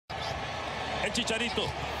El Chicharito.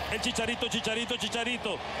 El Chicharito, Chicharito,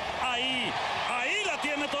 Chicharito. Ahí la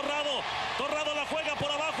tiene Torrado. Torrado la juega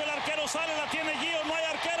por abajo, el arquero sale, la tiene Gio. No hay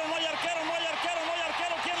arquero, no hay arquero, no hay arquero, no hay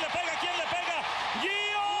arquero. ¿Quién le pega? ¿Quién le pega?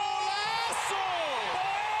 ¡Gio! ¡Golazo!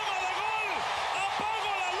 ¡Poema de gol!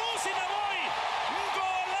 Apago la luz y me voy.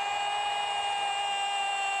 ¡Golazo!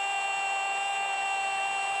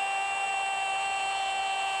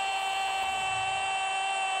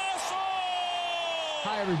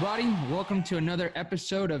 Hi, everybody. Welcome to another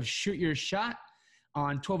episode of Shoot Your Shot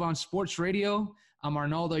on 12 Ounce Sports Radio. I'm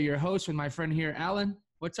Arnaldo, your host, with my friend here, Alan.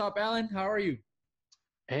 What's up, Alan? How are you?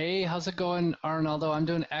 Hey, how's it going, Arnaldo? I'm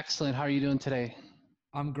doing excellent. How are you doing today?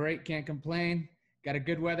 I'm great. Can't complain. Got a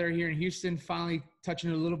good weather here in Houston. Finally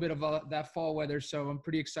touching a little bit of that fall weather. So I'm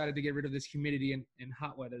pretty excited to get rid of this humidity and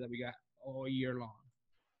hot weather that we got all year long.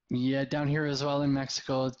 Yeah, down here as well in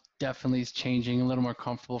Mexico, definitely is changing, a little more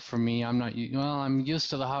comfortable for me. I'm used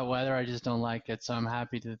to the hot weather. I just don't like it. So I'm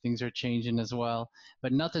happy that things are changing as well.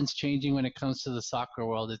 But nothing's changing when it comes to the soccer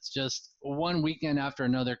world. It's just one weekend after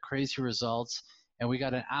another, crazy results. And we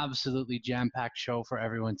got an absolutely jam-packed show for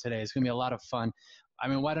everyone today. It's going to be a lot of fun. I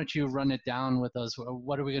mean, why don't you run it down with us?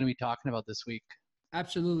 What are we going to be talking about this week?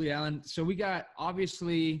 Absolutely, Alan. So we got,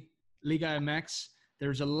 obviously, Liga MX.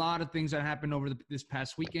 There's a lot of things that happened over this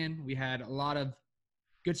past weekend. We had a lot of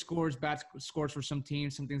good scores, bad scores for some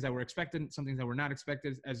teams, some things that were expected, some things that were not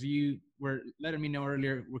expected. As you were letting me know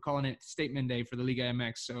earlier, we're calling it Statement Day for the Liga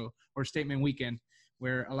MX, or Statement Weekend,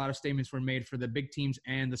 where a lot of statements were made for the big teams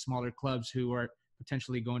and the smaller clubs who are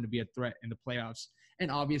potentially going to be a threat in the playoffs. And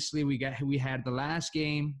obviously, we had the last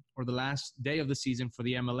game or the last day of the season for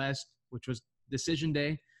the MLS, which was Decision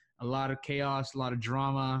Day. A lot of chaos, a lot of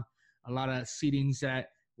drama, a lot of seedings that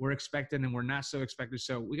we're expected and we're not so expected.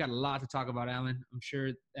 So we got a lot to talk about, Alan. I'm sure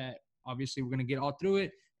that obviously we're going to get all through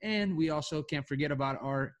it. And we also can't forget about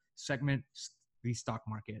our segment, the stock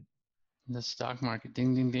market. The stock market,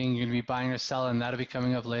 ding, ding, ding. You're going to be buying or selling. That'll be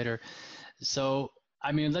coming up later. So,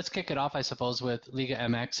 I mean, let's kick it off, I suppose, with Liga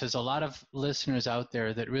MX. There's a lot of listeners out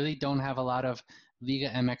there that really don't have a lot of Liga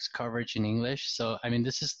MX coverage in English. So, I mean,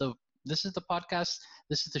 this is the podcast.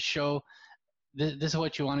 This is the show. This is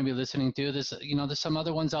what you want to be listening to. There's some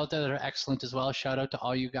other ones out there that are excellent as well. Shout out to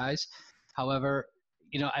all you guys. However,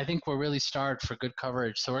 I think we're really starved for good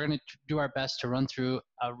coverage. So we're going to do our best to run through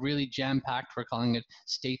a really jam-packed, we're calling it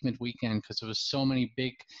Statement Weekend, because there was so many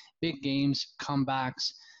big games,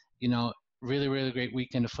 comebacks, really, really great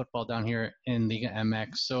weekend of football down here in Liga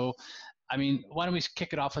MX. So, I mean, why don't we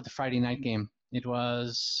kick it off with the Friday night game? It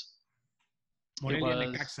was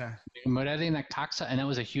Morelia-Necaxa. Morelia-Necaxa, and that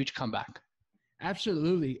was a huge comeback.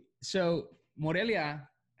 Absolutely. So Morelia,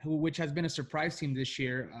 which has been a surprise team this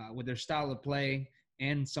year with their style of play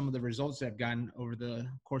and some of the results they've gotten over the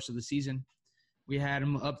course of the season, we had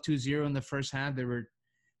them up 2-0 in the first half. They were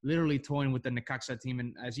literally toying with the Necaxa team.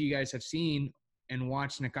 And as you guys have seen and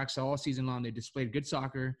watched Necaxa all season long, they displayed good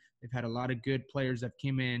soccer. They've had a lot of good players that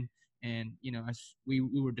came in. And, as we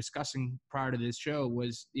were discussing prior to this show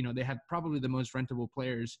was, they have probably the most rentable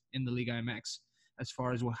players in the Liga MX as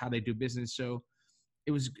far as how they do business. So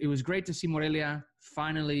it was great to see Morelia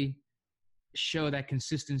finally show that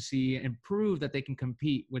consistency and prove that they can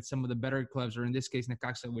compete with some of the better clubs, or in this case,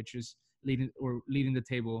 Necaxa, which is leading the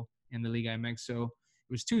table in the Liga MX. So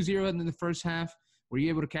it was 2-0 in the first half. Were you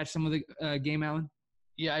able to catch some of the game, Alan?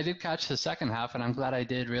 Yeah, I did catch the second half, and I'm glad I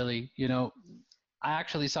did, really. I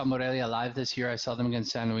actually saw Morelia live this year. I saw them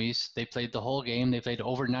against San Luis. They played the whole game. They played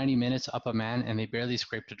over 90 minutes up a man, and they barely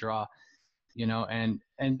scraped a draw. But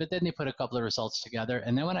then they put a couple of results together.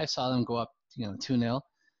 And then when I saw them go up, 2-0,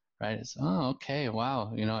 right? It's, okay,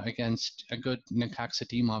 wow, against a good Necaxa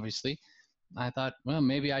team, obviously. I thought, well,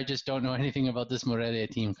 maybe I just don't know anything about this Morelia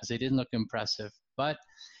team because they didn't look impressive. But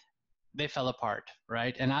they fell apart,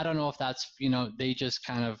 right? And I don't know if that's, they just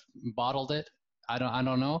kind of bottled it. I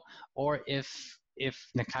don't know. Or if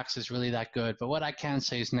Necaxa is really that good. But what I can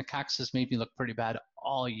say is Necaxa's made me look pretty bad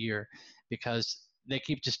all year because they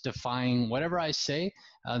keep just defying whatever I say.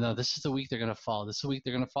 No, this is the week they're going to fall. This is the week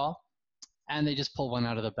they're going to fall. And they just pull one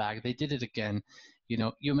out of the bag. They did it again.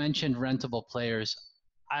 You mentioned rentable players.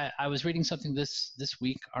 I was reading something this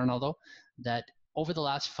week, Arnaldo, that over the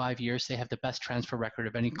last 5 years, they have the best transfer record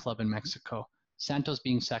of any club in Mexico. Santos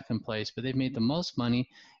being second place, but they've made the most money,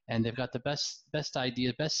 and they've got the best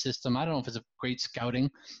idea, best system. I don't know if it's a great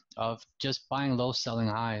scouting of just buying low, selling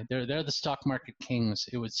high. They're the stock market kings,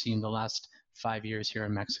 it would seem, the last 5 years here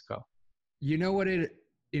in Mexico. You know what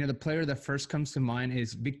the player that first comes to mind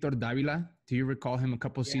is Victor Davila. Do you recall him a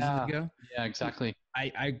couple of seasons ago? Yeah, exactly.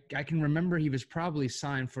 I can remember he was probably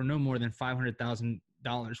signed for no more than $500,000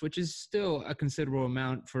 which is still a considerable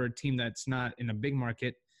amount for a team that's not in a big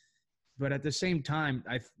market. But at the same time,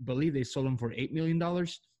 I believe they sold him for $8 million.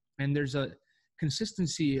 And there's a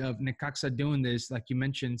consistency of Necaxa doing this, like you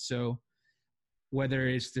mentioned. So whether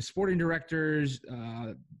it's the sporting directors,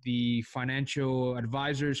 the financial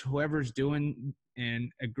advisors, whoever's doing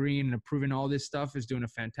and agreeing and approving all this stuff is doing a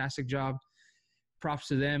fantastic job. Props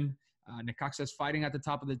to them. Necaxa is fighting at the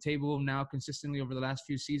top of the table now consistently over the last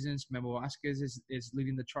few seasons. Memo Vasquez is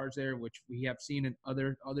leading the charge there, which we have seen in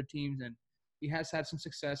other teams, and he has had some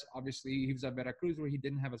success. Obviously, he was at Veracruz where he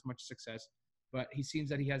didn't have as much success, but he seems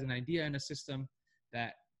that he has an idea and a system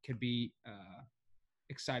that could be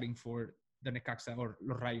exciting for the Necaxa or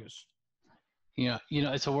Los Rayos. Yeah,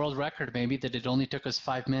 it's a world record maybe that it only took us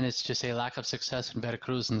 5 minutes to say lack of success in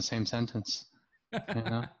Veracruz in the same sentence. You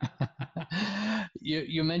know?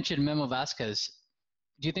 You mentioned Memo Vasquez.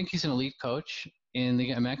 Do you think he's an elite coach in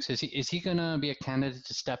Liga MX? Is he going to be a candidate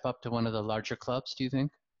to step up to one of the larger clubs, do you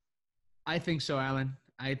think? I think so, Alan.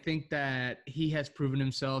 I think that he has proven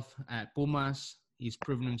himself at Pumas. He's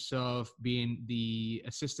proven himself being the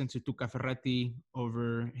assistant to Tuca Ferretti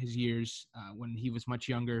over his years when he was much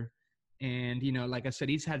younger. And, like I said,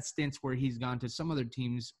 he's had stints where he's gone to some other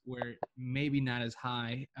teams where maybe not as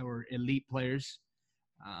high or elite players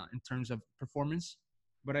in terms of performance.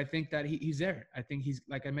 But I think that he's there. I think he's,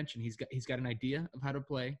 like I mentioned, he's got an idea of how to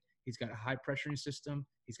play. He's got a high pressuring system.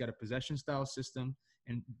 He's got a possession style system.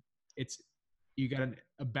 And you got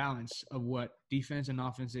a balance of what defense and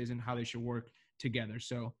offense is and how they should work together.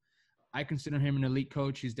 So I consider him an elite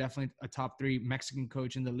coach. He's definitely a top 3 Mexican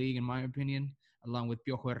coach in the league, in my opinion, along with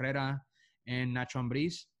Piojo Herrera and Nacho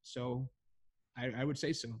Ambriz. So I would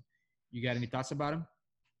say so. You got any thoughts about him?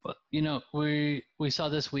 Well, we saw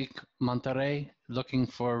this week Monterrey looking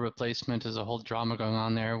for a replacement. There's a whole drama going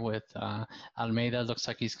on there with Almeida. Looks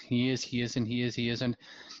like he isn't.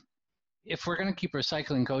 If we're going to keep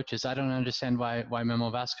recycling coaches, I don't understand why Memo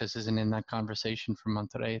Vasquez isn't in that conversation for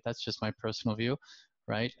Monterrey. That's just my personal view,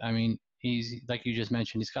 right? I mean, he's, like you just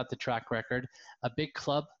mentioned, he's got the track record. A big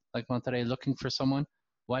club like Monterrey looking for someone,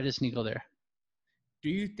 why doesn't he go there? Do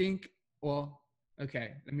you think, well,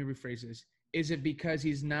 okay, let me rephrase this. Is it because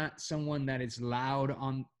he's not someone that is loud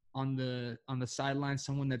on the sidelines,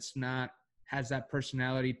 someone that's not has that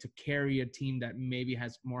personality to carry a team that maybe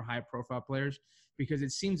has more high-profile players? Because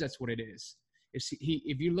it seems that's what it is.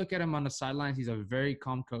 If you look at him on the sidelines, he's a very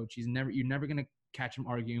calm coach. You're never going to catch him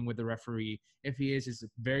arguing with the referee. If he is, it's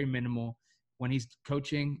very minimal. When he's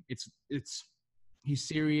coaching, he's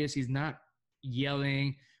serious. He's not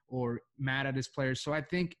yelling or mad at his players. So I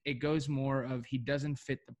think it goes more of he doesn't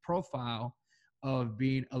fit the profile of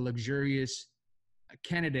being a luxurious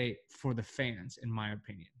candidate for the fans, in my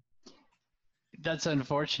opinion. That's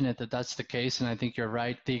unfortunate that that's the case, and I think you're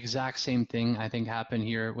right. The exact same thing, I think, happened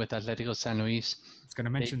here with Atlético San Luis. I was going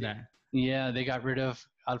to mention that. Yeah, they got rid of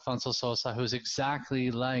Alfonso Sosa, who's exactly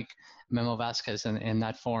like Memo Vasquez in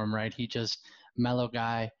that form, right? He just mellow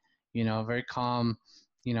guy, very calm.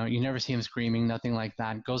 You never see him screaming, nothing like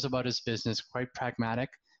that. Goes about his business, quite pragmatic,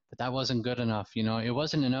 but that wasn't good enough. It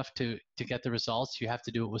wasn't enough to get the results. You have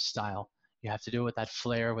to do it with style. You have to do it with that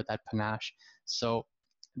flair, with that panache. So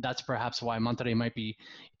that's perhaps why Monterrey might be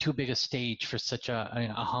too big a stage for such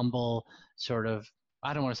a humble sort of,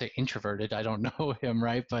 I don't want to say introverted, I don't know him,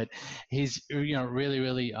 right? But he's, really,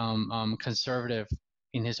 really conservative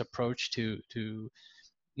in his approach to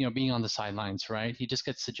being on the sidelines, right? He just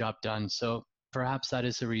gets the job done. So perhaps that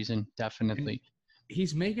is the reason, definitely. And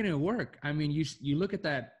he's making it work. I mean, you look at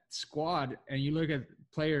that squad and you look at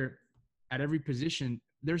player at every position,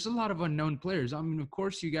 there's a lot of unknown players. I mean, of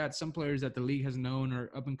course, you got some players that the league has known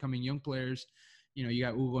or up-and-coming young players. You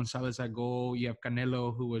got Hugo Gonzalez at goal. You have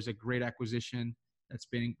Canelo, who was a great acquisition. That's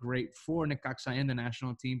been great for Necaxa and the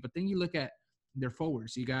national team. But then you look at their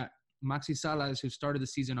forwards. You got Maxi Salas, who started the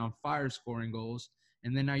season on fire scoring goals.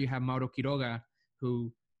 And then now you have Mauro Quiroga,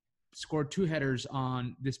 who scored 2 headers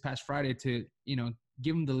on this past Friday to,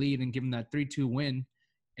 give him the lead and give him that 3-2 win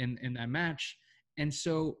in that match. And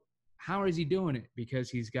so how is he doing it? Because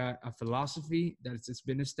he's got a philosophy that's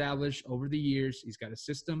been established over the years. He's got a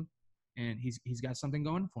system, and he's got something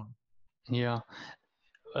going for him. Yeah.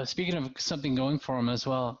 Speaking of something going for him as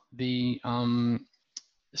well, the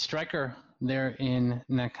striker there in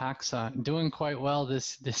Necaxa doing quite well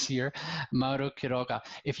this year, Mauro Quiroga.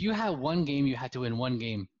 If you had one game, you had to win one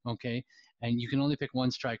game, okay? And you can only pick one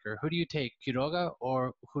striker. Who do you take, Quiroga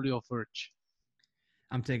or Julio Furch?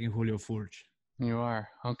 I'm taking Julio Furch. You are?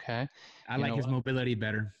 Okay. I like his mobility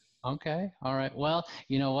better. Okay. All right. Well,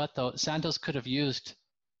 you know what, though? Santos could have used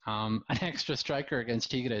an extra striker against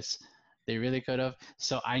Tigres. They really could have.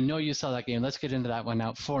 So I know you saw that game. Let's get into that one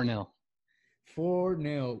now. 4-0.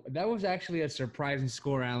 4-0. That was actually a surprising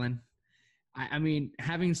score, Alan. I mean,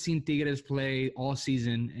 having seen Tigres play all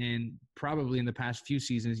season and probably in the past few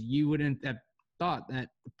seasons, you wouldn't have thought that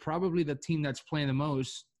probably the team that's playing the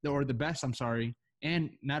most, or the best, I'm sorry,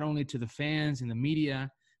 and not only to the fans and the media,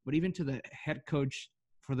 but even to the head coach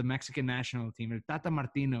for the Mexican national team, Tata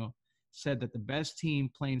Martino, said that the best team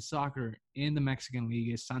playing soccer in the Mexican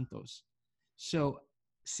League is Santos. So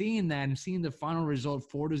seeing that and seeing the final result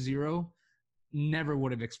 4-0, never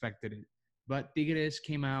would have expected it. But Tigres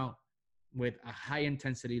came out with a high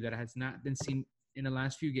intensity that has not been seen in the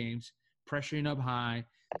last few games, pressuring up high,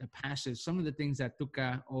 the passes. Some of the things that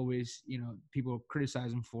Tuca always, people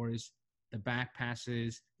criticize him for is the back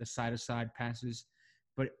passes, the side-to-side passes.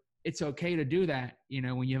 But it's okay to do that,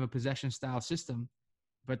 when you have a possession-style system.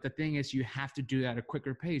 But the thing is, you have to do that at a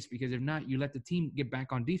quicker pace, because if not, you let the team get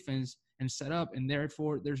back on defense and set up, and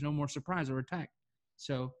therefore there's no more surprise or attack.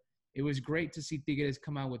 So it was great to see Tigres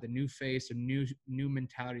come out with a new face, a new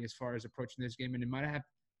mentality as far as approaching this game. And it might have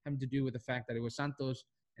to do with the fact that it was Santos,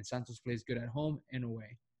 and Santos plays good at home and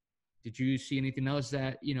away. Did you see anything else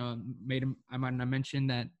that, made him, I might not mention,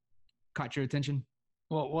 that caught your attention?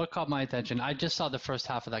 Well, what caught my attention? I just saw the first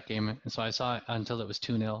half of that game, so I saw it until it was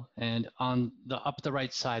 2-0. And on the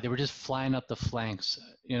right side, they were just flying up the flanks.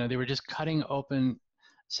 They were just cutting open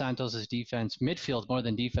Santos's defense, midfield more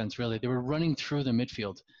than defense, really. They were running through the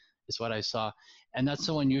midfield, is what I saw. And that's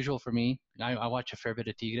so unusual for me. I watch a fair bit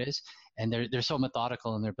of Tigres, and they're so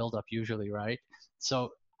methodical in their build-up usually, right? So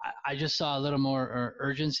I just saw a little more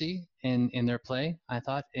urgency in their play, I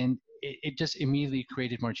thought, and it just immediately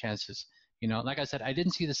created more chances. Like I said, I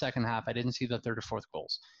didn't see the second half. I didn't see the third or fourth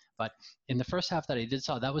goals. But in the first half that I did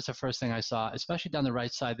saw, that was the first thing I saw, especially down the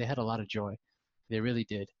right side. They had a lot of joy. They really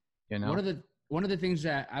did, One of the things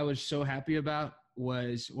that I was so happy about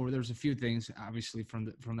was, or there's a few things, obviously,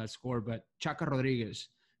 from that score, but Chaca Rodriguez.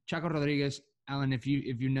 Chaca Rodriguez, Alan, if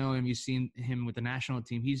you know him, you've seen him with the national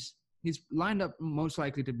team. He's lined up most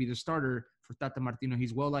likely to be the starter for Tata Martino.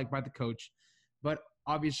 He's well-liked by the coach. But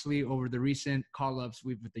obviously, over the recent call-ups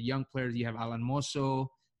with the young players, you have Alan Mozo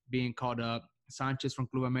being called up, Sanchez from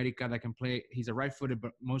Club America that can play. He's a right-footed,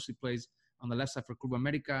 but mostly plays on the left side for Club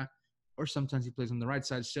America, or sometimes he plays on the right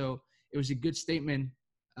side. So it was a good statement,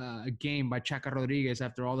 a game by Chaca Rodriguez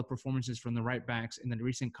after all the performances from the right backs in the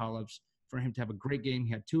recent call-ups, for him to have a great game.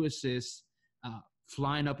 He had 2 assists,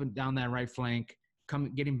 flying up and down that right flank,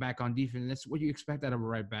 getting back on defense. That's what you expect out of a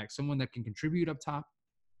right back, someone that can contribute up top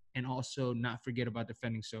and also not forget about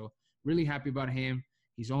defending. So really happy about him.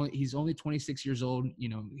 He's only 26 years old.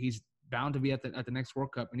 He's bound to be at the next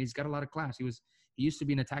World Cup, and he's got a lot of class. He used to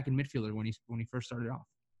be an attacking midfielder when he first started off.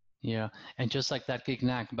 Yeah, and just like that,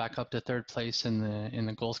 Gignac back up to third place in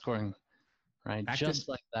the goal scoring, right?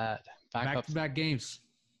 Like that, back-to-back games.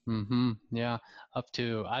 Mm-hmm. Yeah, up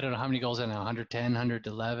to, I don't know how many goals are now, 110,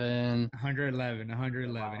 111.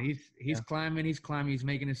 111. Wow. He's climbing. He's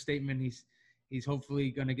making a statement. He's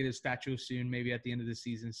hopefully going to get a statue soon, maybe at the end of the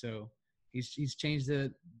season. So he's changed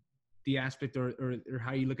the aspect or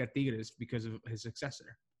how you look at Tigres because of his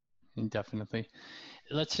successor. Definitely.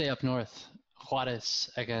 Let's stay up north. Juarez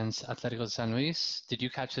against Atlético de San Luis. Did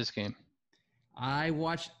you catch this game? I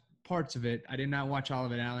watched parts of it. I did not watch all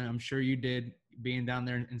of it, Alan. I'm sure you did, being down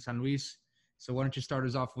there in San Luis. So why don't you start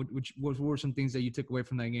us off? What were some things that you took away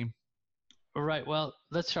from that game? All right. Well,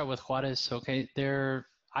 let's start with Juarez. Okay,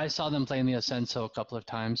 I saw them play in the Ascenso a couple of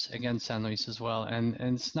times against San Luis as well, and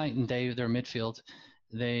it's night and day. Their midfield,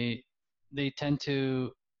 they tend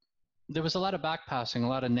to. There was a lot of back passing, a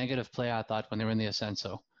lot of negative play, I thought, when they were in the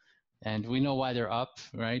Ascenso, and we know why they're up,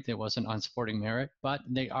 right? It wasn't on sporting merit, but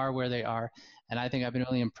they are where they are, and I think I've been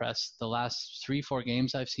really impressed the last 3-4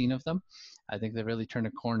 games I've seen of them. I think they've really turned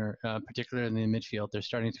a corner, particularly in the midfield. They're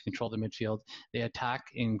starting to control the midfield. They attack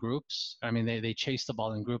in groups. I mean, they chase the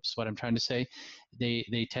ball in groups, what I'm trying to say.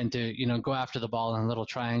 They tend to, go after the ball in little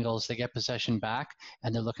triangles. They get possession back,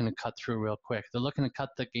 and they're looking to cut through real quick. They're looking to cut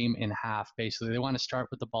the game in half, basically. They want to start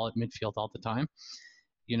with the ball at midfield all the time,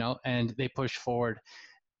 and they push forward.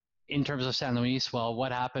 In terms of San Luis, well,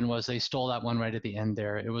 what happened was they stole that one right at the end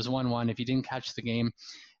there. It was 1-1. If you didn't catch the game,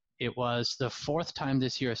 it was the 4th time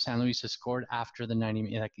this year San Luis has scored after the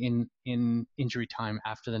 90, like in injury time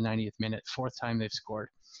after the 90th minute. 4th time they've scored.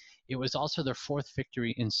 It was also their 4th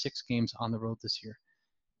victory in 6 games on the road this year,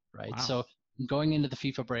 right? Wow. So going into the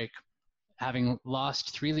FIFA break, having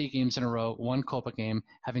lost 3 league games in a row, 1 Copa game,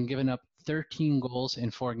 having given up 13 goals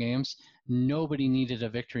in 4 games, nobody needed a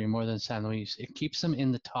victory more than San Luis. It keeps them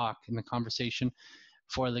in the talk, in the conversation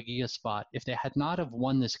for a Liguilla spot. If they had not have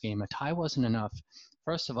won this game, a tie wasn't enough.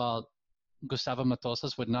 First of all, Gustavo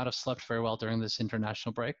Matosas would not have slept very well during this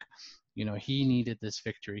international break. He needed this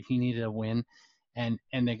victory. He needed a win, and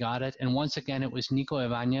they got it. And once again, it was Nico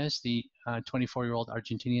Ibanez, the 24-year-old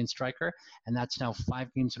Argentinian striker, and that's now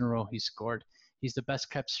 5 games in a row he's scored. He's the best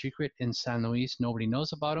kept secret in San Luis. Nobody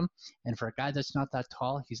knows about him. And for a guy that's not that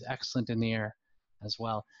tall, he's excellent in the air as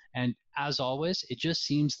well. And as always, it just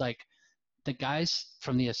seems like the guys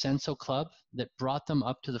from the Ascenso club that brought them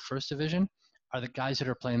up to the first division are the guys that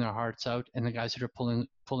are playing their hearts out and the guys that are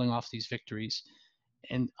pulling off these victories.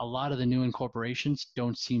 And a lot of the new incorporations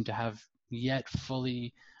don't seem to have yet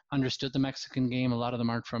fully understood the Mexican game. A lot of them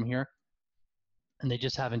aren't from here, and they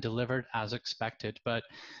just haven't delivered as expected. But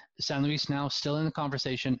San Luis now still in the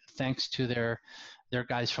conversation thanks to their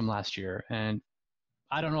guys from last year. And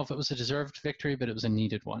I don't know if it was a deserved victory, but it was a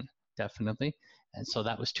needed one, definitely. And so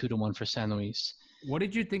that was 2-1 for San Luis. What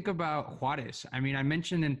did you think about Juarez? I mean, I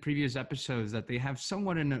mentioned in previous episodes that they have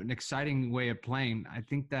somewhat an exciting way of playing. I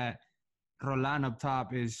think that Roland up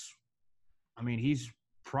top he's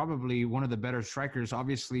probably one of the better strikers.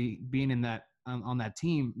 Obviously, being in that on that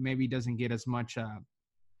team, maybe doesn't get as much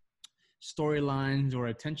storylines or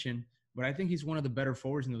attention, but I think he's one of the better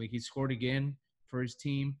forwards in the league. He scored again for his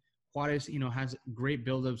team. Juarez, has great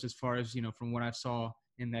buildups as far as, from what I saw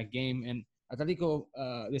in that game. And Atletico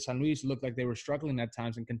de San Luis looked like they were struggling at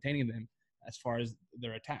times in containing them as far as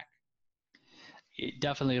their attack.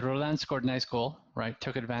 Definitely. Roland scored a nice goal, right?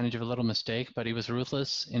 Took advantage of a little mistake, but he was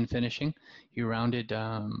ruthless in finishing. He rounded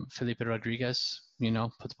Felipe Rodriguez,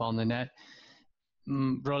 put the ball in the net.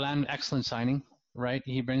 Roland, excellent signing, right?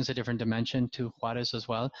 He brings a different dimension to Juarez as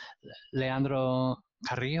well. Leandro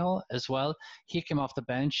Carrillo as well. He came off the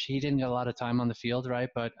bench. He didn't get a lot of time on the field, right?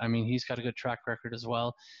 But, he's got a good track record as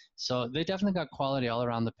well. So they definitely got quality all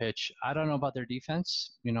around the pitch. I don't know about their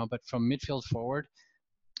defense, but from midfield forward,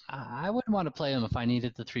 I wouldn't want to play them if I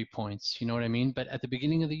needed the 3 points. You know what I mean? But at the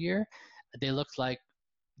beginning of the year, they looked like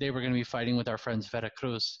they were going to be fighting with our friends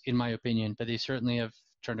Veracruz, in my opinion. But they certainly have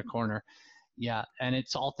turned a corner. Yeah, and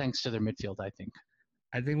it's all thanks to their midfield, I think.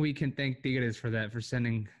 I think we can thank Tigres for that, for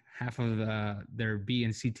sending half of their B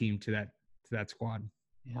and C team to that squad.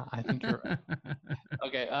 Yeah, I think you're right.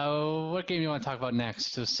 Okay, what game you want to talk about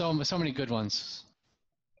next? There's so many good ones.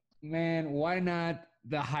 Man, why not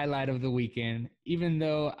the highlight of the weekend? Even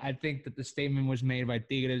though I think that the statement was made by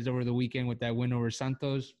Tigres over the weekend with that win over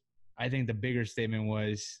Santos, I think the bigger statement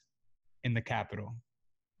was in the capital.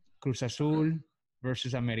 Cruz Azul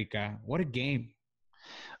versus America. What a game.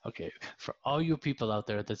 Okay, for all you people out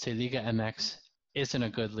there that say Liga MX isn't a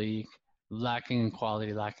good league, lacking in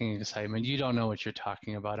quality, lacking in excitement, you don't know what you're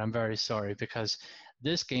talking about. I'm very sorry, because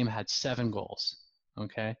this game had 7 goals,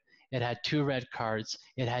 okay? It had 2 red cards.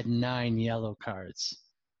 It had 9 yellow cards.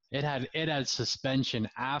 It had suspension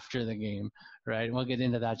after the game, right? We'll get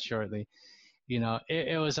into that shortly.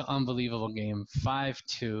 It was an unbelievable game,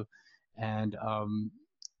 5-2, and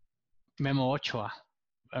Memo Ochoa.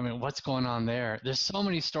 What's going on there? There's so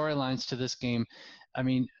many storylines to this game.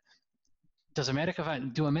 Do America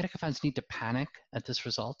fans need to panic at this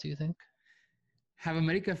result, do you think? Have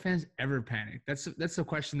America fans ever panicked? That's the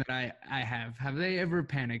question that I have. Have they ever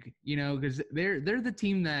panicked? Because they're the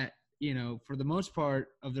team that, for the most part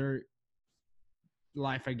of their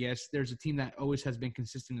life, I guess, there's a team that always has been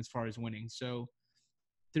consistent as far as winning. So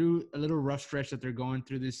through a little rough stretch that they're going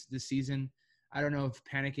through this season, I don't know if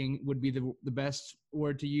panicking would be the best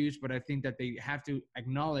word to use, but I think that they have to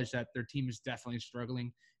acknowledge that their team is definitely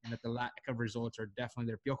struggling and that the lack of results are definitely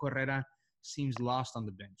there. Piojo Herrera seems lost on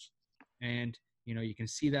the bench. And, you can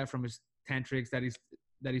see that from his tantrics that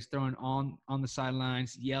he's throwing on the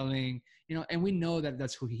sidelines, yelling, and we know that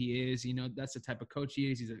that's who he is. That's the type of coach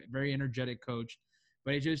he is. He's a very energetic coach,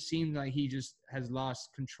 but it just seems like he just has lost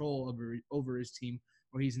control over his team,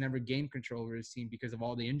 where he's never gained control over his team because of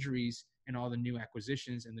all the injuries and all the new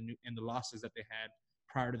acquisitions and the losses that they had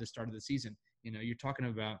prior to the start of the season. You're talking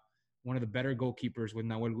about one of the better goalkeepers with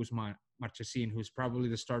Nahuel Guzman Marchesín, who's probably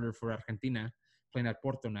the starter for Argentina, playing at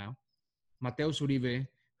Porto now. Mateus Uribe,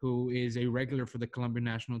 who is a regular for the Colombian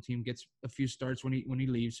national team, gets a few starts when he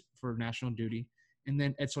leaves for national duty. And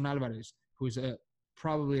then Edson Alvarez, who is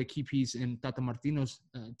probably a key piece in Tata Martino's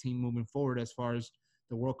team moving forward as far as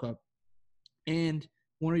the World Cup. And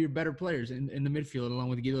one of your better players in the midfield, along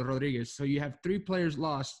with Guido Rodriguez. So you have 3 players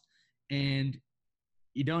lost, and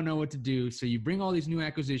you don't know what to do. So you bring all these new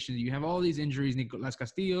acquisitions. You have all these injuries. Nicolas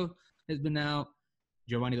Castillo has been out.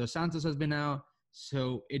 Giovanni Dos Santos has been out.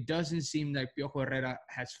 So it doesn't seem like Piojo Herrera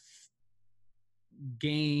has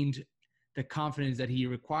gained the confidence that he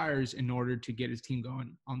requires in order to get his team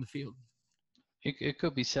going on the field. It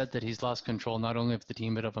could be said that he's lost control not only of the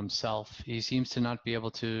team but of himself. He seems to not be able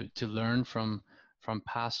to learn from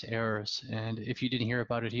past errors. And if you didn't hear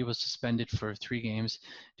about it, he was suspended for 3 games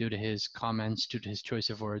due to his comments, due to his choice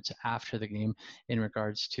of words after the game in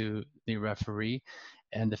regards to the referee.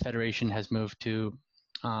 And the federation has moved to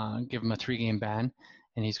give him a 3-game ban.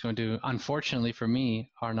 And he's going to, unfortunately for me,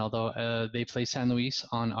 Arnaldo, they play San Luis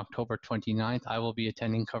on October 29th. I will be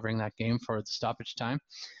attending, covering that game for the stoppage time.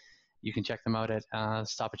 You can check them out at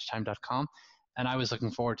stoppagetime.com. And I was looking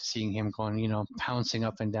forward to seeing him going, pouncing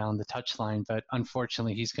up and down the touchline. But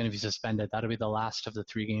unfortunately, he's going to be suspended. That'll be the last of the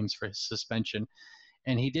 3 games for his suspension.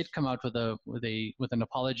 And he did come out with an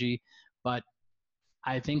apology. But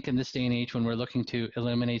I think in this day and age, when we're looking to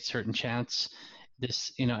eliminate certain chants,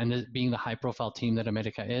 this, and this being the high-profile team that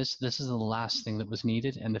America is, this is the last thing that was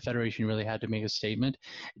needed. And the federation really had to make a statement.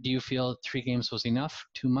 Do you feel 3 games was enough?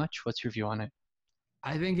 Too much? What's your view on it?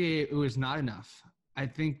 I think it was not enough. I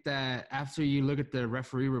think that after you look at the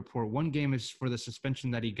referee report, 1 game is for the suspension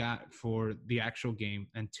that he got for the actual game,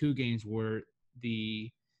 and 2 games were the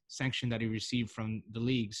sanction that he received from the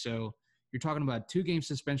league. So you're talking about 2-game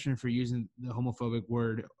suspension for using the homophobic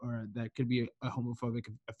word, or that could be a homophobic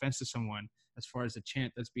offense to someone, as far as the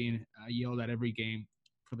chant that's being yelled at every game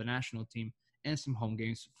for the national team, and some home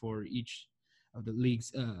games for each of the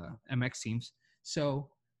league's MX teams. So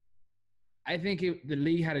I think the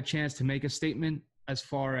league had a chance to make a statement as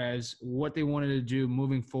far as what they wanted to do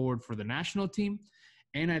moving forward for the national team.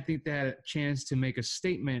 And I think they had a chance to make a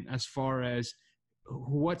statement as far as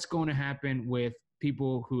what's going to happen with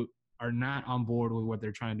people who are not on board with what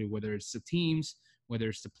they're trying to do, whether it's the teams, whether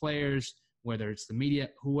it's the players, whether it's the media,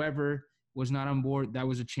 whoever was not on board. That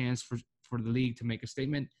was a chance for the league to make a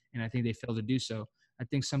statement, and I think they failed to do so. I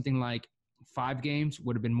think something like 5 games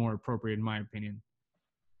would have been more appropriate, in my opinion.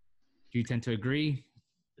 Do you tend to agree?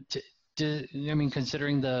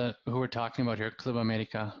 Considering who we're talking about here, Club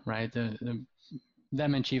America, right? Them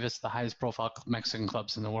and Chivas, the highest profile Mexican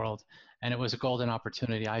clubs in the world. And it was a golden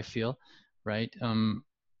opportunity, I feel, right?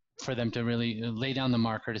 For them to really lay down the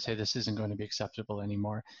marker to say this isn't going to be acceptable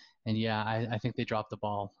anymore. And yeah, I think they dropped the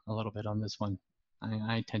ball a little bit on this one.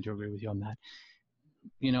 I tend to agree with you on that.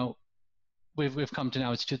 We've come to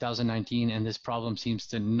now, it's 2019, and this problem seems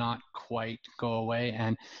to not quite go away.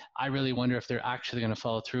 And I really wonder if they're actually going to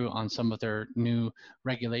follow through on some of their new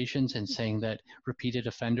regulations and saying that repeated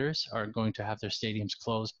offenders are going to have their stadiums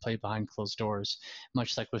closed, play behind closed doors,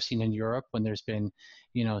 much like we've seen in Europe when there's been,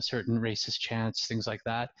 certain racist chants, things like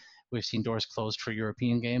that. We've seen doors closed for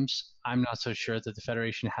European games. I'm not so sure that the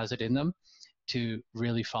federation has it in them to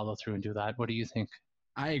really follow through and do that. What do you think?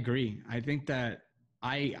 I agree. I think that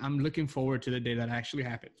I'm looking forward to the day that actually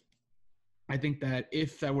happens. I think that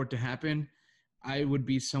if that were to happen, I would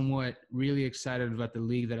be somewhat really excited about the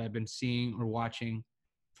league that I've been seeing or watching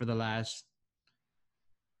for the last,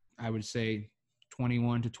 I would say,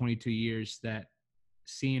 21 to 22 years, that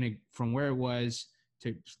seeing it from where it was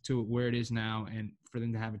to where it is now, and for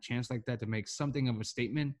them to have a chance like that to make something of a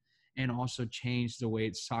statement and also change the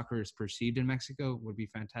way soccer is perceived in Mexico would be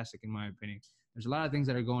fantastic, in my opinion. There's a lot of things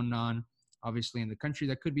that are going on, obviously, in the country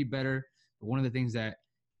that could be better. But one of the things that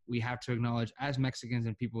we have to acknowledge as Mexicans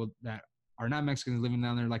and people that are not Mexicans living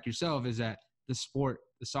down there like yourself is that the sport,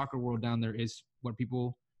 the soccer world down there is what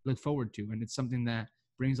people look forward to. And it's something that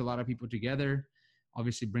brings a lot of people together,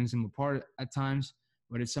 obviously brings them apart at times,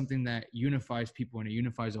 but it's something that unifies people and it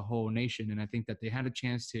unifies a whole nation. And I think that they had a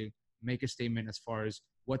chance to make a statement as far as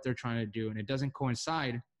what they're trying to do. And it doesn't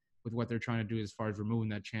coincide with what they're trying to do as far as removing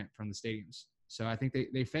that chant from the stadiums. So I think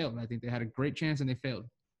they failed. I think they had a great chance and they failed.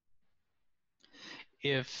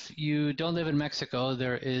 If you don't live in Mexico,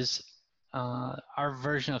 there is our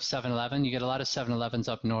version of 7-Eleven. You get a lot of 7-Elevens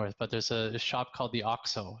up north, but there's a shop called the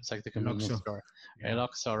Oxxo. It's like the convenience store. Yeah.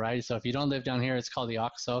 Oxxo, right? So if you don't live down here, it's called the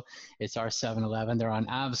Oxxo. It's our 7-Eleven. They're on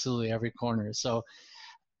absolutely every corner. So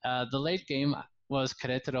the late game was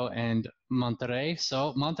Querétaro and Monterrey.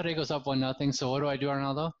 So Monterrey goes up 1-0. So what do I do,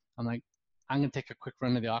 Arnaldo? I'm like, I'm going to take a quick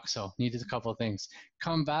run to the Oxxo. Needed a couple of things.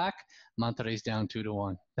 Come back, Monterrey's down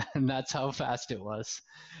 2-1. And that's how fast it was.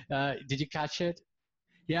 Did you catch it?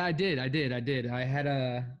 Yeah, I did. I had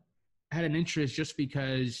an interest just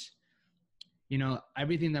because,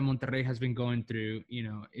 everything that Monterrey has been going through,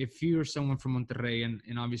 if you're someone from Monterrey,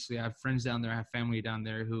 and obviously I have friends down there, I have family down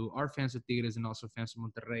there who are fans of Tigres and also fans of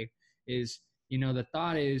Monterrey, is, the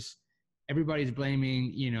thought is, everybody's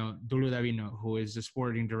blaming, Dulio Davino, who is the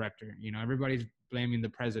sporting director. Everybody's blaming the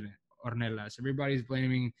president, Ornelas. Everybody's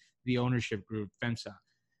blaming the ownership group, FEMSA.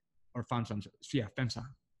 FEMSA.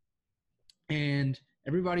 And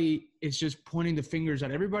everybody is just pointing the fingers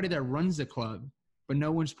at everybody that runs the club, but no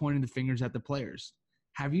one's pointing the fingers at the players.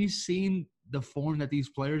 Have you seen the form that these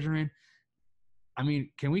players are in? I mean,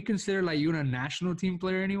 can we consider Layún a national team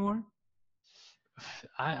player anymore?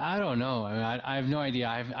 I don't know. I have no idea.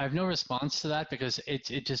 I have no response to that because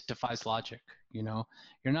it just defies logic. You know,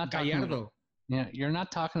 you're not talking. Gallardo. Yeah, you're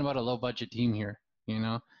not talking about a low budget team here. You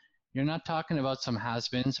know, you're not talking about some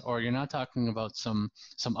has-beens, or you're not talking about some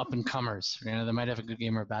up and comers. You know, they might have a good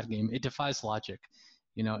game or a bad game. It defies logic.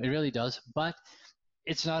 You know, it really does. But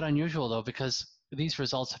it's not unusual though, because these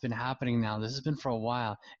results have been happening now. This has been for a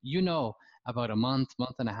while. You know, about a month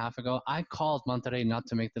and a half ago, I called Monterrey not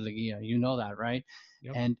to make the Liguilla. You know that, right?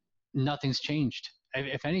 Yep. And nothing's changed.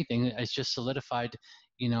 If anything, it's just solidified,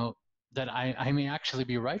 you know, that I may actually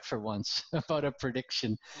be right for once about a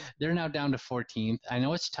prediction. They're now down to 14th. I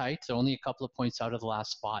know it's tight. They're only a couple of points out of the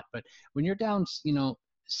last spot. But when you're down, you know,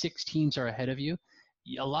 6 teams are ahead of you,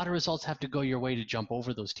 a lot of results have to go your way to jump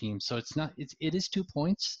over those teams. So it is 2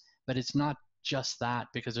 points, but it's not just that,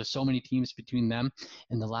 because there's so many teams between them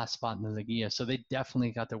and the last spot in the Liguilla. So they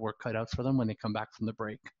definitely got their work cut out for them when they come back from the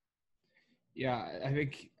break. Yeah, I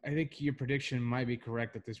think your prediction might be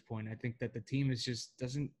correct at this point. I think that the team is just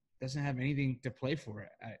doesn't have anything to play for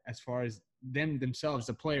as far as themselves,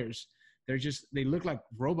 the players. They look like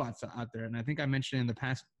robots out there. And I think I mentioned in the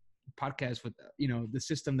past podcast with, you know, the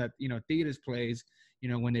system that, you know, Tigres plays, you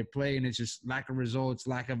know, when they play and it's just lack of results,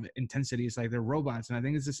 lack of intensity. It's like they're robots. And I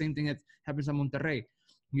think it's the same thing that happens at Monterrey.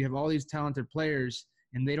 You have all these talented players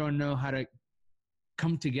and they don't know how to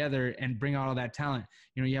come together and bring out all that talent.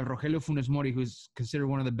 You know, you have Rogelio Funes Mori, who's considered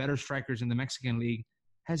one of the better strikers in the Mexican League,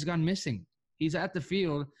 has gone missing. He's at the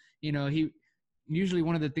field. You know, usually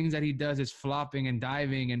one of the things that he does is flopping and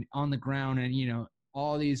diving and on the ground and, you know,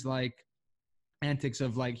 all these like antics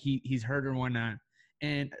of like he's hurt or whatnot.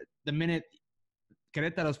 And the minute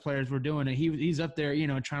Querétaro's players were doing it, he's up there, you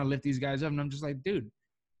know, trying to lift these guys up. And I'm just like, dude,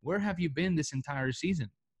 where have you been this entire season?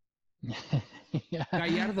 Yeah.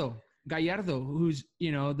 Gallardo, who's,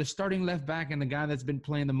 you know, the starting left back and the guy that's been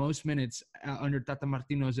playing the most minutes under Tata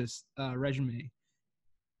Martino's regimen.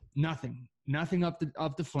 Nothing up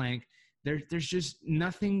the flank. There's just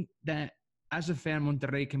nothing that, as a fan,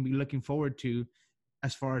 Monterrey can be looking forward to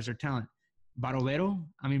as far as their talent.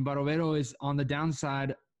 Barovero is on the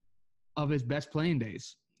downside of his best playing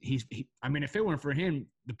days. If it weren't for him,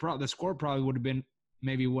 the score probably would have been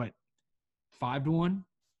maybe 5-1.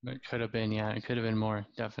 It could have been, yeah. It could have been more,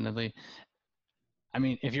 definitely. I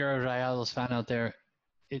mean, if you're a Rayados fan out there,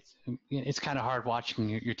 it's kind of hard watching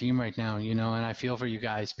your team right now, you know, and I feel for you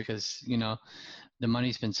guys because, you know, the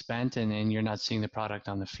money's been spent and you're not seeing the product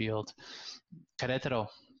on the field. Querétaro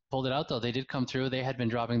pulled it out, though. They did come through. They had been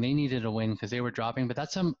dropping. They needed a win because they were dropping. But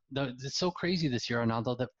it's so crazy this year,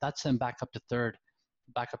 Ronaldo, that's them back up to third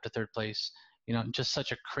place. You know, just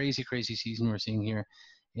such a crazy, crazy season we're seeing here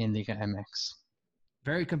in Liga MX.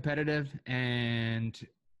 Very competitive, and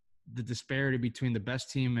the disparity between the best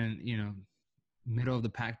team and, you know, middle of the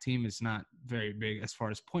pack team is not very big as far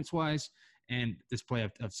as points wise and display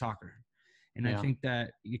of soccer. And yeah. I think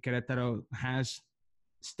that Querétaro has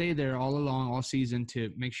stayed there all along, all season,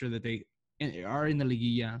 to make sure that they are in the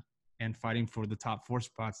Liguilla and fighting for the top 4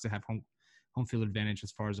 spots to have home field advantage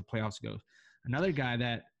as far as the playoffs go. Another guy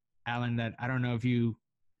that, Alan, that I don't know if you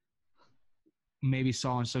maybe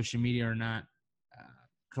saw on social media or not,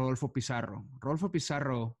 Rodolfo Pizarro. Rodolfo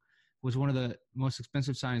Pizarro was one of the most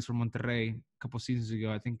expensive signings for Monterrey a couple seasons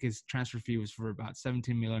ago. I think his transfer fee was for about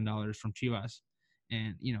 $17 million from Chivas.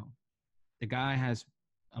 And, you know, the guy has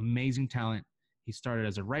amazing talent. He started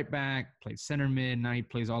as a right back, played center mid. Now he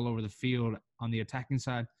plays all over the field on the attacking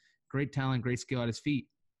side. Great talent, great skill at his feet.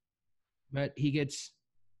 But he gets,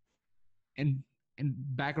 and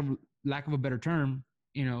lack of a better term,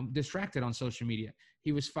 you know, distracted on social media.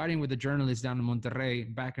 He was fighting with a journalist down in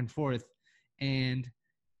Monterrey back and forth, and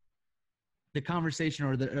the conversation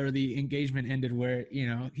or the engagement ended where, you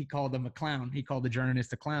know, he called him a clown. He called the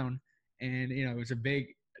journalist a clown. And, you know, it was a big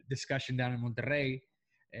discussion down in Monterrey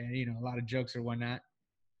and, you know, a lot of jokes or whatnot.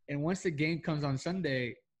 And once the game comes on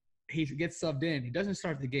Sunday, he gets subbed in. He doesn't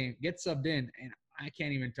start the game, gets subbed in. And I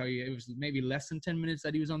can't even tell you, it was maybe less than 10 minutes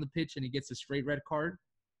that he was on the pitch and he gets a straight red card.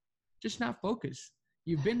 Just not focused.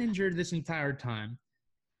 You've been injured this entire time.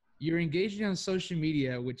 You're engaging on social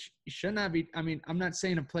media, which should not be. I mean, I'm not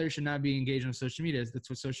saying a player should not be engaged on social media. That's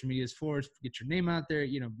what social media is for. Get your name out there,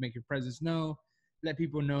 you know, make your presence known, let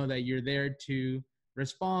people know that you're there to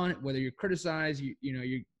respond, whether you're criticized,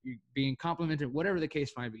 you're being complimented, whatever the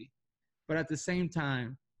case might be. But at the same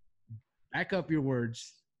time, back up your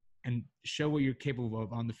words and show what you're capable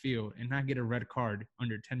of on the field and not get a red card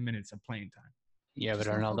under 10 minutes of playing time. Yeah, but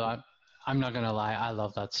Arnaldo, I'm not gonna lie, I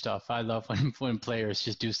love that stuff. I love when players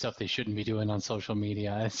just do stuff they shouldn't be doing on social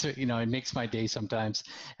media. It's, it makes my day sometimes,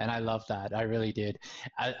 and I love that. I really did.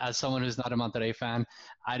 As someone who's not a Monterrey fan,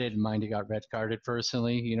 I didn't mind he got red carded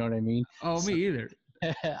personally. You know what I mean? Oh, So me either.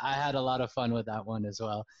 I had a lot of fun with that one as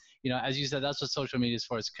well. As you said, that's what social media is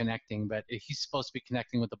for, is connecting. But he's supposed to be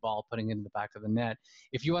connecting with the ball, putting it in the back of the net.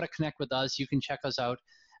 If you want to connect with us, you can check us out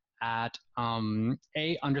at A_Liga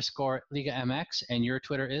MX, and your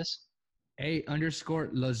Twitter is?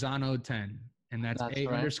 A_Lozano10. And that's That's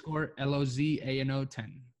right.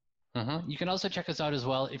 A_LOZANO10. You can also check us out as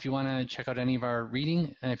well if you want to check out any of our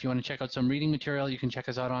reading. And if you want to check out some reading material, you can check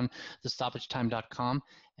us out on thestoppagetime.com.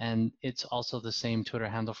 And it's also the same Twitter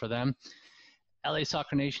handle for them. LA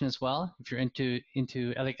Soccer Nation as well. If you're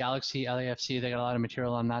into LA Galaxy, LAFC, they got a lot of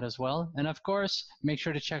material on that as well. And of course, make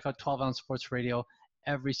sure to check out 12 Ounce Sports Radio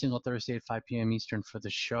every single Thursday at 5 p.m. Eastern for the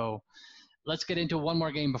show. Let's get into one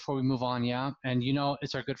more game before we move on, yeah? And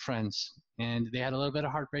it's our good friends. And they had a little bit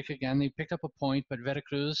of heartbreak again. They picked up a point, but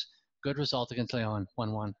Veracruz, good result against Leon,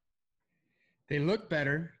 1-1. They looked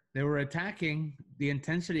better. They were attacking. The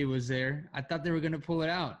intensity was there. I thought they were going to pull it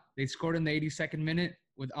out. They scored in the 82nd minute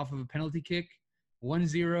off of a penalty kick.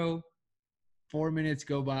 1-0. 4 minutes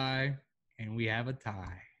go by, and we have a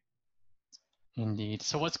tie. Indeed.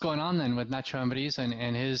 So what's going on then with Nacho Ambriz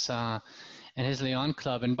and his Leon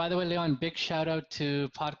club? And by the way, Leon, big shout out to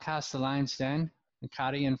Podcast Alliance Den,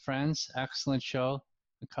 Kari and friends. Excellent show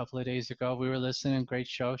a couple of days ago. We were listening. Great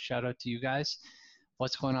show. Shout out to you guys.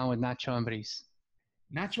 What's going on with Nacho Ambriz?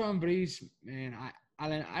 Nacho Ambriz, man,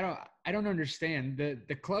 I don't understand.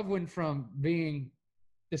 The club went from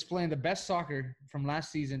displaying the best soccer from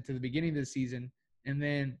last season to the beginning of the season, and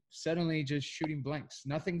then suddenly just shooting blanks.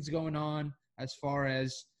 Nothing's going on as far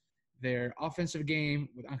as their offensive game.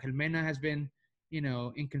 With Angel Mena has been,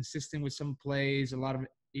 inconsistent with some plays. A lot of,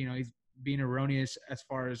 he's being erroneous as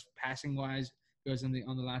far as passing wise goes on the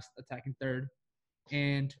last attacking third,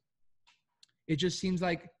 and it just seems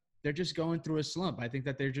like they're just going through a slump. I think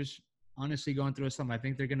that they're just honestly going through a slump. I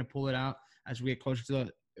think they're going to pull it out as we get closer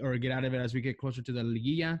to get out of it as we get closer to the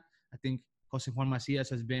Liguilla. I think Jose Juan Macias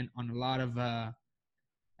has been on a lot of,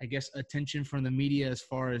 attention from the media as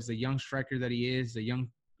far as the young striker that he is, the young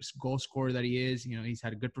goal scorer that he is. He's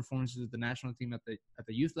had good performances with the national team at the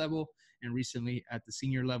youth level and recently at the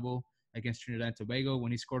senior level against Trinidad and Tobago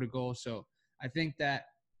when he scored a goal. So I think that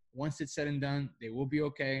once it's said and done, they will be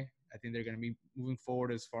okay. I think they're going to be moving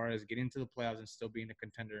forward as far as getting to the playoffs and still being a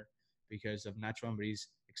contender because of Nacho Ambriz's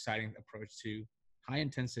exciting approach to high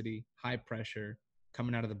intensity, high pressure,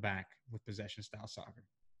 coming out of the back with possession style soccer.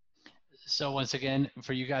 So once again,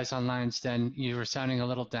 for you guys online, Sten, you were sounding a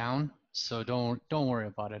little down. So don't worry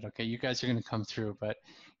about it. Okay, you guys are going to come through, but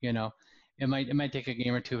it might take a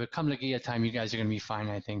game or two. But come Liguilla time, you guys are going to be fine.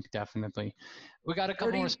 I think definitely. We got a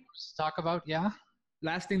couple more scores to talk about. Yeah.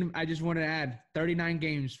 Last thing I just want to add: 39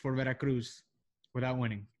 games for Veracruz without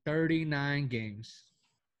winning. 39 games.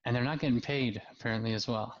 And they're not getting paid apparently as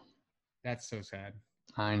well. That's so sad.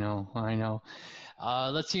 I know.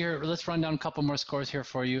 Let's see here. Let's run down a couple more scores here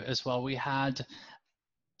for you as well. We had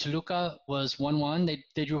Toluca was 1-1.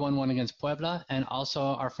 They drew 1-1 against Puebla, and also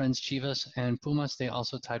our friends Chivas and Pumas, they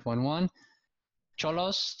also tied 1-1.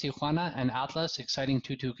 Xolos, Tijuana, and Atlas, exciting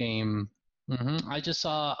 2-2 game. I just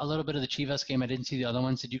saw a little bit of the Chivas game. I didn't see the other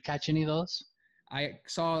ones. Did you catch any of those? I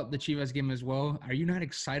saw the Chivas game as well. Are you not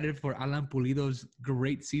excited for Alan Pulido's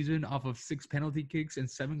great season off of 6 penalty kicks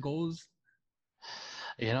and 7 goals?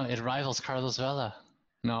 It rivals Carlos Vela.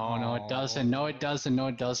 No, it doesn't. No, it doesn't.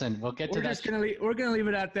 We'll get to that. We're gonna leave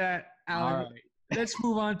it at that, Alan. All right. Let's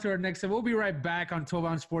move on to our next one. We'll be right back on 12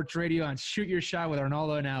 Ounce Sports Radio on Shoot Your Shot with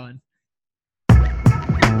Arnaldo and Alan.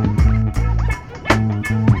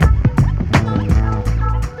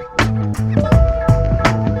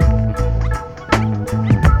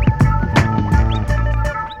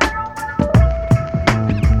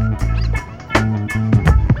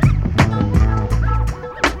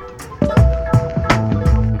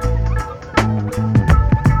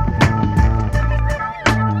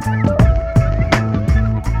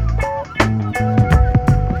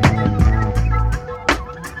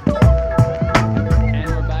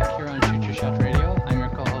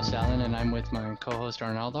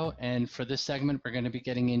 Arnaldo, and for this segment we're going to be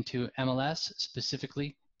getting into MLS,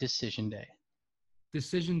 specifically Decision Day.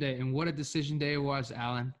 Decision Day, and what a decision day it was,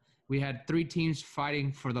 Alan. We had 3 teams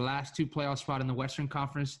fighting for the last 2 playoff spots in the Western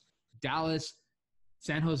Conference. Dallas,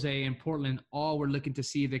 San Jose, and Portland all were looking to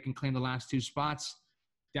see if they can claim the last 2 spots.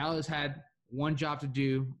 Dallas had one job to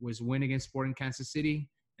do, was win against Sporting Kansas City,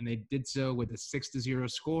 and they did so with a 6-0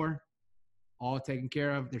 score. all taken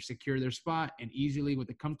care of. They're secure their spot and easily with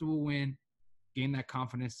a comfortable win, gain that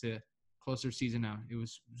confidence to close their season out. It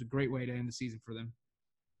was a great way to end the season for them.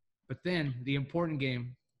 But then the important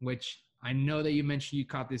game, which I know that you mentioned you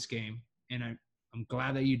caught this game, and I'm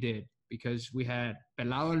glad that you did, because we had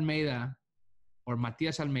Pelado Almeida or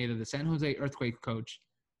Matias Almeida, the San Jose Earthquake coach,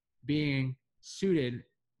 being suited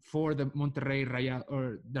for the Monterrey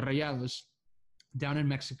the Rayados down in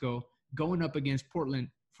Mexico, going up against Portland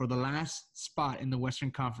for the last spot in the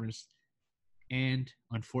Western Conference. And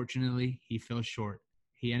unfortunately, he fell short.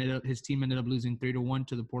 His team ended up losing 3-1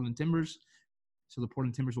 to the Portland Timbers. So the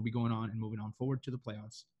Portland Timbers will be going on and moving on forward to the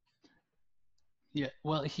playoffs. Yeah,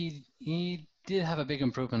 well, he did have a big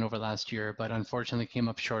improvement over last year, but unfortunately came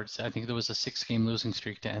up short. So I think there was a 6-game losing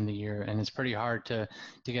streak to end the year, and it's pretty hard to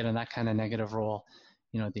get in that kind of negative role,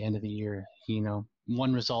 at the end of the year.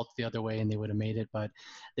 One result the other way and they would have made it, but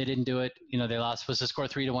they didn't do it. They lost. Was the score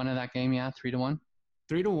 3-1 in that game? Yeah, 3-1.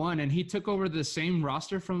 3-1, and he took over the same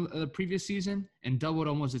roster from the previous season and doubled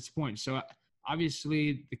almost its points. So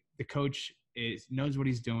obviously the coach knows what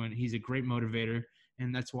he's doing. He's a great motivator,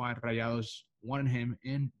 and that's why Rayados wanted him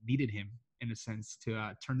and needed him in a sense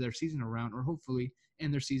to turn their season around, or hopefully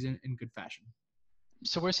end their season in good fashion.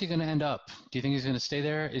 So where's he going to end up? Do you think he's going to stay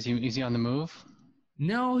there? Is he on the move?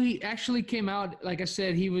 No, he actually came out. Like I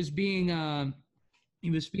said, he was being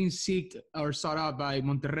seeked or sought out by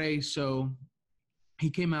Monterrey. So he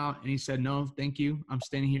came out and he said, "No, thank you. I'm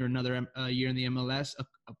staying here another year in the MLS."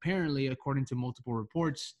 Apparently, according to multiple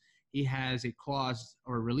reports, he has a clause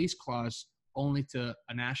or a release clause only to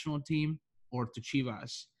a national team or to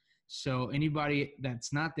Chivas. So anybody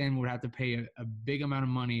that's not them would have to pay a big amount of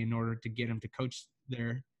money in order to get him to coach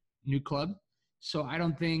their new club. So I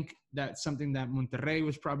don't think that's something that Monterrey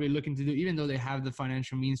was probably looking to do, even though they have the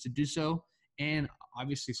financial means to do so. And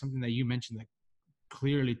obviously something that you mentioned that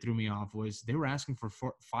clearly threw me off was they were asking for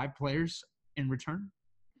 5 players in return.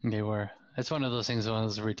 They were. It's one of those things, one of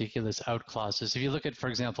those ridiculous out clauses. If you look at, for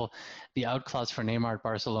example, the out clause for Neymar at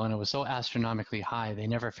Barcelona was so astronomically high, they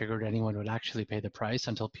never figured anyone would actually pay the price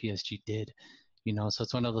until PSG did. So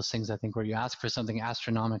it's one of those things, I think, where you ask for something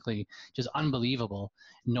astronomically just unbelievable,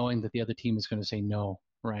 knowing that the other team is going to say no,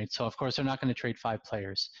 right? So, of course, they're not going to trade 5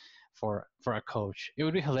 players for a coach. It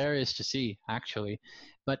would be hilarious to see, actually.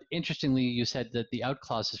 But interestingly, you said that the out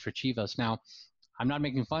clause is for Chivas. Now, I'm not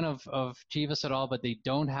making fun of Chivas at all, but they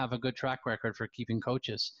don't have a good track record for keeping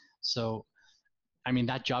coaches. So, I mean,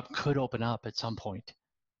 that job could open up at some point,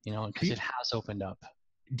 because it has opened up.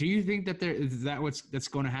 Do you think that that's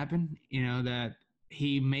going to happen? That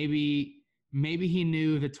he maybe he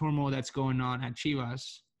knew the turmoil that's going on at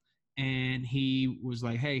Chivas, and he was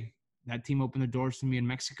like, "Hey, that team opened the doors to me in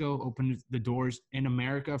Mexico, opened the doors in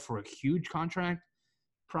America for a huge contract,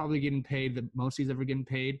 probably getting paid the most he's ever getting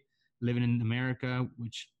paid, living in America,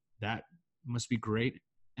 which that must be great."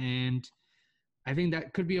 And I think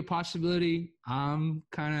that could be a possibility. I'm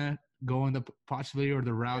kind of going the possibility or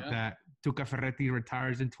the route that Tuca Ferretti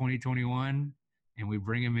retires in 2021, and we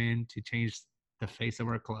bring him in to change the face of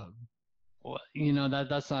our club. Well,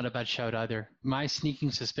 that's not a bad shout either. My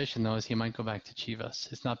sneaking suspicion, though, is he might go back to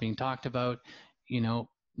Chivas. It's not being talked about.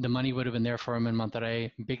 The money would have been there for him in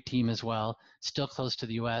Monterrey, big team as well, still close to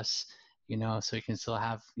the U.S., so he can still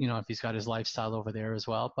have, if he's got his lifestyle over there as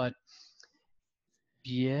well. But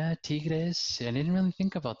yeah, Tigres, I didn't really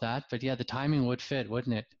think about that. But yeah, the timing would fit,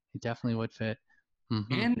 wouldn't it? It definitely would fit.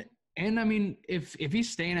 Mm-hmm. And I mean, if he's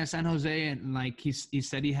staying at San Jose and like he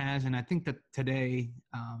said he has, and I think that today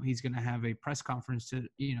he's going to have a press conference to,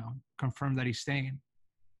 confirm that he's staying.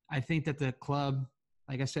 I think that the club,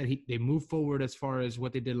 like I said, they moved forward as far as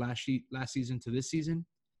what they did last season to this season.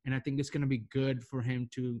 And I think it's going to be good for him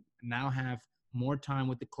to now have more time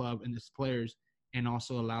with the club and his players, and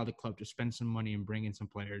also allow the club to spend some money and bring in some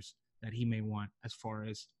players that he may want as far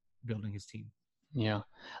as building his team. Yeah.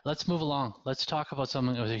 Let's move along. Let's talk about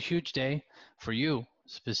something. It was a huge day for you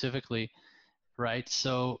specifically, right?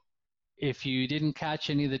 So if you didn't catch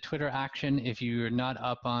any of the Twitter action, if you're not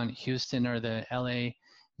up on Houston or the LA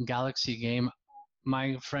Galaxy game,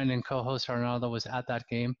 my friend and co-host Arnaldo was at that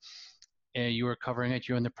game. You were covering it.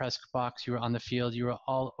 You were in the press box. You were on the field. You were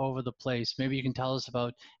all over the place. Maybe you can tell us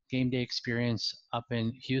about game day experience up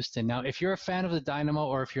in Houston. Now, if you're a fan of the Dynamo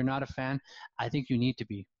or if you're not a fan, I think you need to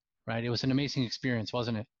be. Right, it was an amazing experience,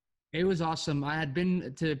 wasn't it? It was awesome. I had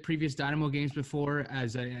been to previous Dynamo games before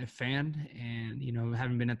as a fan, and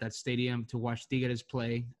haven't been at that stadium to watch Tigres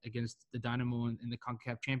play against the Dynamo in the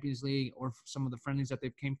CONCACAF Champions League or some of the friendlies that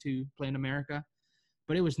they've came to play in America.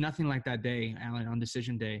 But it was nothing like that day, Alan, on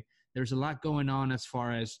decision day. There's a lot going on as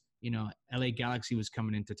far as LA Galaxy was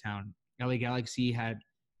coming into town. LA Galaxy had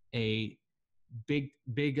a big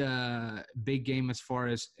game as far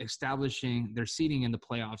as establishing their seating in the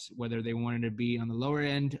playoffs, whether they wanted to be on the lower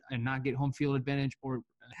end and not get home field advantage or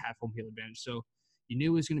have home field advantage. So you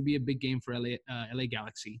knew it was going to be a big game for LA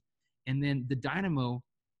Galaxy. And then the Dynamo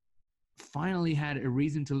finally had a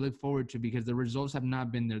reason to look forward to because the results have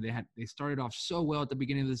not been there. They started off so well at the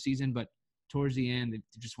beginning of the season, but towards the end, they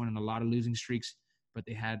just went on a lot of losing streaks. But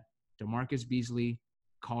they had DeMarcus Beasley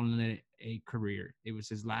calling it a career. It was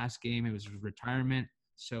his last game. It was his retirement.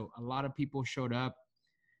 So a lot of people showed up.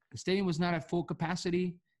 The stadium was not at full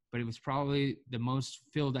capacity, but it was probably the most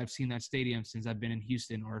filled I've seen that stadium since I've been in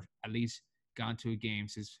Houston, or at least gone to a game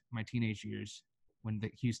since my teenage years when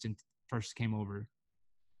the Houston first came over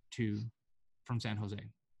from San Jose.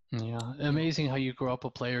 Yeah, amazing how you grow up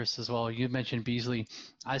with players as well. You mentioned Beasley.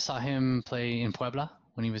 I saw him play in Puebla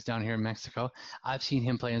when he was down here in Mexico. I've seen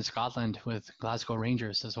him play in Scotland with Glasgow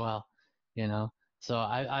Rangers as well. So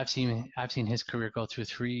I've seen his career go through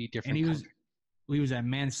 3 different. And he was at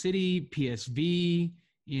Man City, PSV,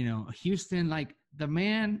 Houston. Like, the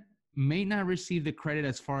man may not receive the credit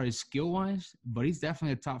as far as skill wise, but he's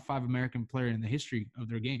definitely a top 5 American player in the history of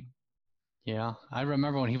their game. Yeah, I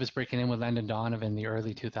remember when he was breaking in with Landon Donovan in the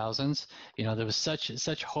early 2000s. There was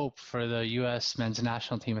such hope for the U.S. men's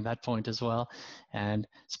national team at that point as well, and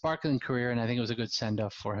sparkling career. And I think it was a good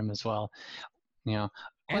send-off for him as well.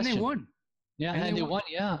 And they won. Yeah, and they won.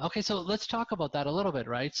 Yeah. Okay, so let's talk about that a little bit,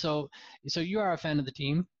 right? So you are a fan of the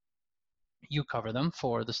team. You cover them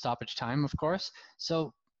for the stoppage time, of course.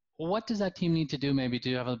 So what does that team need to do maybe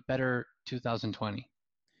to have a better 2020?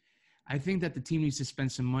 I think that the team needs to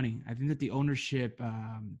spend some money. I think that the ownership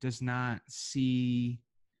does not see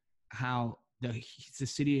how the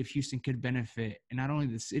city of Houston could benefit, and not only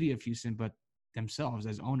the city of Houston, but themselves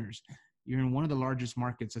as owners. You're in one of the largest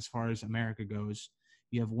markets as far as America goes.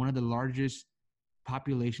 You have one of the largest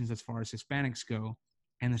populations as far as Hispanics go,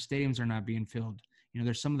 and the stadiums are not being filled.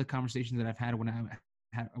 There's some of the conversations that I've had when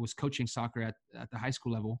I was coaching soccer at the high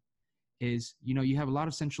school level is, you have a lot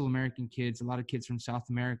of Central American kids, a lot of kids from South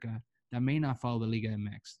America that may not follow the Liga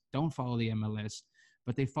MX, don't follow the MLS,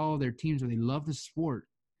 but they follow their teams or they love the sport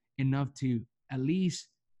enough to at least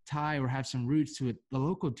tie or have some roots to the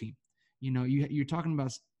local team. You're talking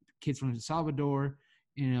about kids from El Salvador,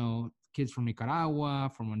 kids from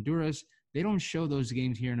Nicaragua, from Honduras. They don't show those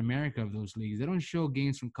games here in America of those leagues. They don't show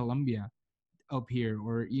games from Colombia up here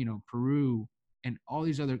or, Peru and all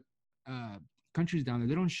these other countries down there.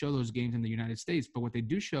 They don't show those games in the United States, but what they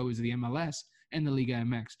do show is the MLS and the Liga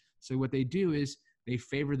MX. So what they do is they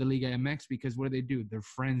favor the Liga MX because what do? Their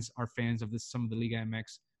friends are fans of some of the Liga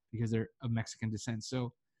MX because they're of Mexican descent.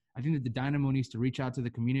 So I think that the Dynamo needs to reach out to the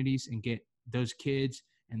communities and get those kids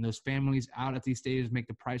and those families out at these stadiums, make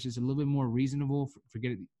the prices a little bit more reasonable for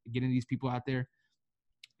getting these people out there.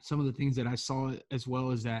 Some of the things that I saw as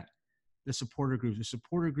well is that the supporter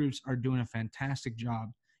groups are doing a fantastic job.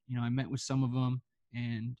 I met with some of them,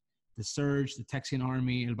 and the Surge, the Texian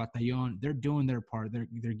Army, El Batallón, they're doing their part.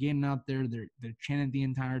 They're getting out there. They're chanting the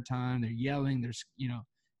entire time. They're yelling. They're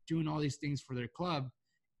doing all these things for their club,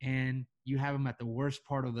 and you have them at the worst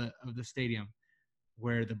part of the stadium,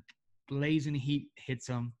 where the blazing heat hits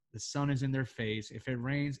them. The sun is in their face. If it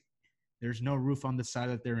rains, there's no roof on the side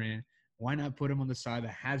that they're in. Why not put them on the side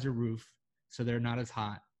that has a roof so they're not as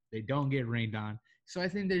hot? They don't get rained on. So I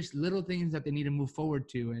think there's little things that they need to move forward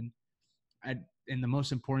to, and the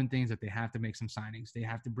most important thing is that they have to make some signings. They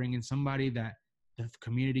have to bring in somebody that the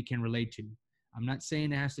community can relate to. I'm not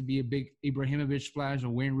saying it has to be a big Ibrahimovic splash or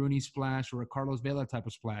Wayne Rooney splash or a Carlos Vela type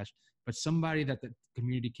of splash, but somebody that the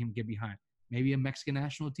community can get behind. Maybe a Mexican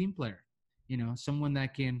national team player, someone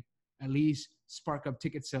that can at least spark up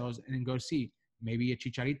ticket sales and then go see. Maybe a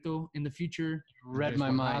Chicharito in the future. Read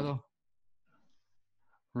my mind.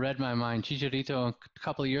 Chicharito a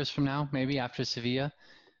couple of years from now, maybe after Sevilla.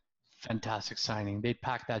 Fantastic signing. They'd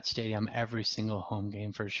pack that stadium every single home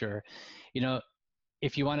game for sure.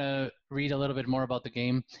 If you want to read a little bit more about the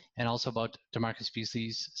game and also about DeMarcus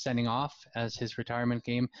Beasley's sending off as his retirement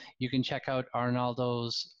game, you can check out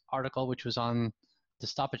Arnaldo's article, which was on the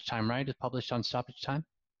Stoppage Time, right? It's published on Stoppage Time.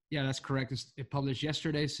 Yeah, that's correct. It published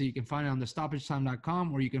yesterday, so you can find it on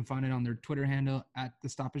thestoppagetime.com, or you can find it on their Twitter handle at the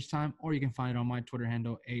Stoppage Time, or you can find it on my Twitter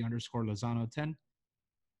handle, _Lozano10.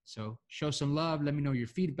 So show some love. Let me know your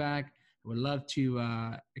feedback. I would love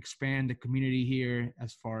to expand the community here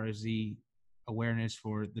as far as the awareness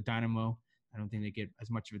for the Dynamo. I don't think they get as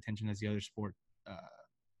much of attention as the other sport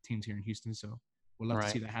teams here in Houston. So we'd love to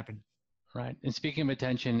see that happen. Right. And speaking of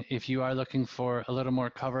attention, if you are looking for a little more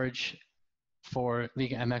coverage for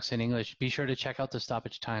Liga MX in English, be sure to check out the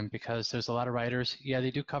Stoppage Time because there's a lot of writers. Yeah,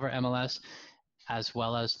 they do cover MLS. as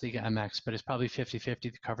well as Liga MX, but it's probably 50-50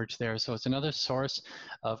 the coverage there. So it's another source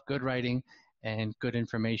of good writing and good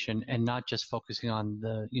information, and not just focusing on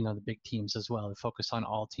the the big teams as well. They focus on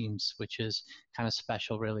all teams, which is kind of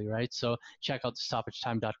special, really, right? So check out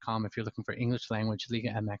thestoppagetime.com if you're looking for English language, Liga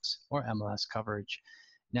MX, or MLS coverage.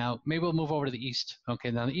 Now, maybe we'll move over to the East.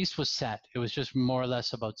 Okay, now the East was set. It was just more or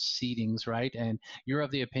less about seedings, right? And you're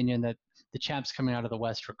of the opinion that the champ's coming out of the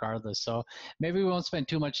West regardless. So maybe we won't spend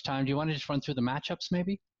too much time. Do you want to just run through the matchups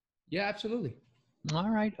maybe? Yeah, absolutely. All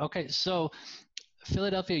right. Okay, so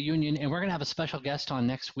Philadelphia Union, and we're going to have a special guest on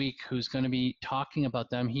next week who's going to be talking about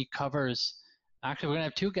them. He covers, actually, we're going to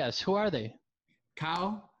have two guests. Who are they?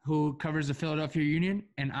 Kyle, who covers the Philadelphia Union,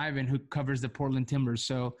 and Ivan, who covers the Portland Timbers.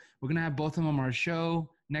 So we're going to have both of them on our show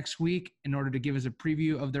next week in order to give us a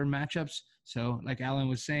preview of their matchups. So like Alan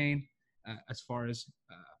was saying, as far as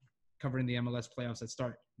covering the MLS playoffs that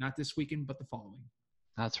start not this weekend, but the following.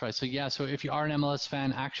 That's right. So yeah, so if you are an MLS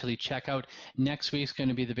fan, actually check out next week's going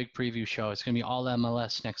to be the big preview show. It's going to be all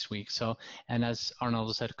MLS next week. So, and as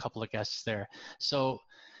Arnoldo said, a couple of guests there. So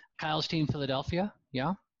Kyle's team, Philadelphia,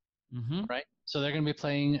 yeah, right. So they're going to be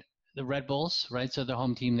playing the Red Bulls, right? So the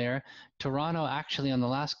home team there. Toronto, actually, on the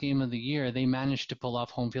last game of the year, they managed to pull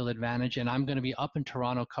off home field advantage, and I'm going to be up in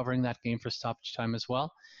Toronto covering that game for stoppage time as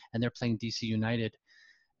well. And they're playing DC United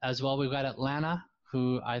as well. We've got Atlanta,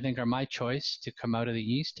 who I think are my choice to come out of the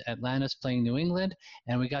East. Atlanta's playing New England,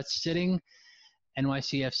 and we got sitting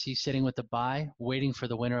NYCFC sitting with the bye, waiting for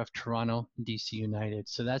the winner of Toronto DC United.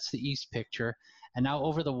 So that's the East picture. And now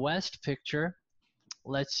over the West picture,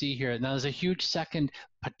 let's see here. Now there's a huge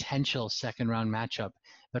potential second round matchup.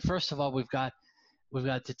 But first of all, we've got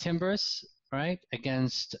the Timbers, right,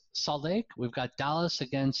 against Salt Lake. We've got Dallas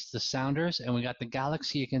against the Sounders, and we got the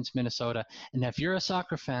Galaxy against Minnesota. And if you're a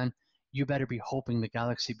soccer fan, you better be hoping the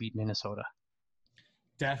Galaxy beat Minnesota.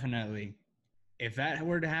 Definitely. If that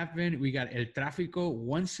were to happen, we got El Tráfico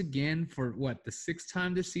once again for what, the sixth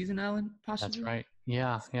time this season, Alan? Possibly. That's right.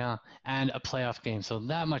 Yeah. And a playoff game. So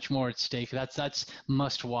that much more at stake. That's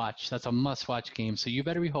must watch. That's a must watch game. So you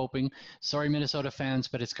better be hoping. Sorry, Minnesota fans,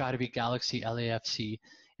 but it's got to be Galaxy LAFC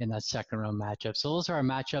in that second round matchup. So those are our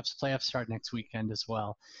matchups. Playoffs start next weekend as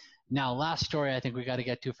well. Now, last story I think we got to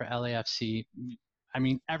get to for LAFC. I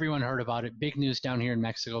mean, everyone heard about it. Big news down here in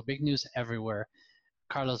Mexico. Big news everywhere.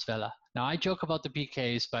 Carlos Vela. Now, I joke about the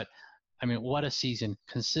PKs, but, I mean, what a season.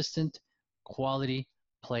 Consistent, quality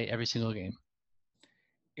play every single game.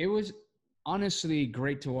 It was honestly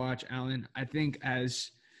great to watch, Alan. I think as,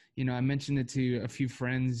 I mentioned it to a few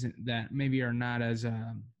friends that maybe are not as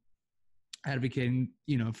advocating,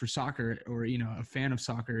 for soccer or, a fan of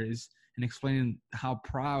soccer and explaining how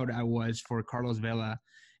proud I was for Carlos Vela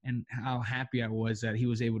and how happy I was that he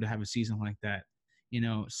was able to have a season like that.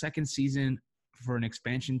 Second season for an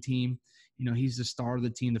expansion team, he's the star of the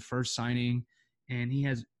team, the first signing, and he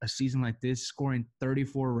has a season like this, scoring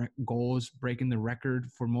 34 goals, breaking the record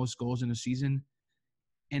for most goals in a season,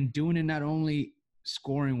 and doing it not only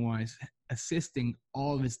scoring-wise, assisting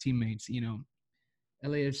all of his teammates.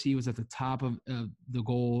 LAFC was at the top of the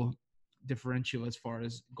goal differential as far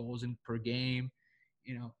as goals in per game.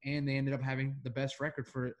 And they ended up having the best record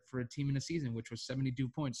for a team in a season, which was 72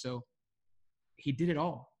 points. So he did it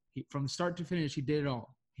all. From start to finish, he did it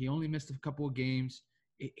all. He only missed a couple of games.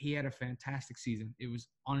 He had a fantastic season. It was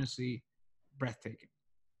honestly breathtaking.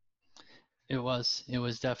 It was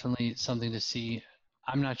definitely something to see.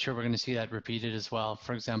 I'm not sure we're going to see that repeated as well.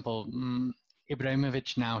 For example,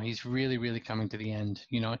 Ibrahimovic now, he's really, really coming to the end.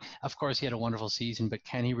 Of course, he had a wonderful season, but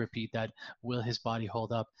can he repeat that? Will his body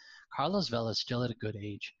hold up? Carlos Vela is still at a good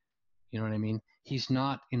age. You know what I mean? He's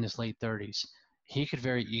not in his late 30s. He could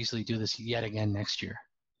very easily do this yet again next year.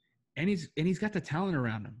 And he's got the talent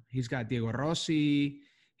around him. He's got Diego Rossi.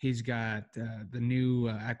 He's got the new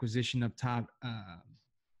acquisition up top.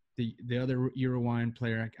 The other Uruguayan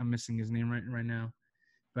player, I'm missing his name right now.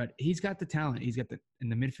 But he's got the talent. He's got in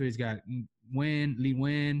the midfield, he's got Lee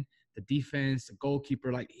Nguyen, the defense, the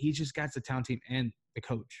goalkeeper. Like, he just got the talent team and the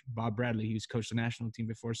coach, Bob Bradley, who's coached the national team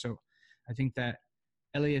before. So I think that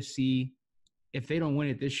LAFC, if they don't win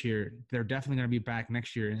it this year, they're definitely going to be back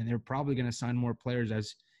next year. And they're probably going to sign more players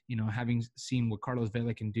as, having seen what Carlos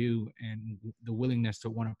Vela can do and the willingness to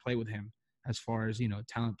want to play with him as far as,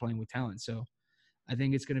 talent playing with talent. So I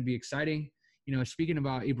think it's going to be exciting. Speaking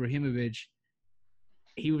about Ibrahimovic,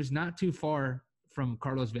 he was not too far from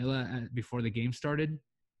Carlos Vela before the game started.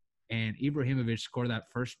 And Ibrahimovic scored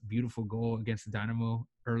that first beautiful goal against the Dynamo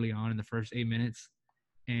early on in the first 8 minutes.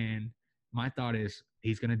 And my thought is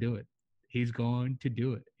he's going to do it. He's going to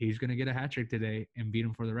do it. He's going to get a hat trick today and beat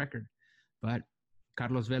him for the record. But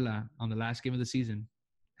Carlos Vela, on the last game of the season,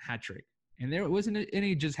 hat trick. And there wasn't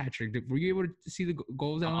any just hat trick. Were you able to see the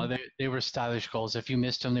goals, Alan? They were stylish goals. If you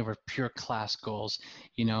missed them, they were pure class goals.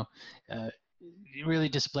 You know, really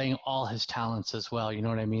displaying all his talents as well. You know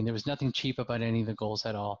what I mean? There was nothing cheap about any of the goals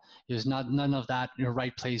at all. There's none of that, you know,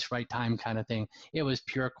 right place, right time kind of thing. It was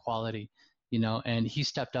pure quality, you know. And he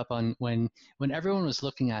stepped up on when everyone was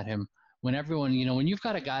looking at him. When everyone, you know, when you've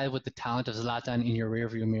got a guy with the talent of Zlatan in your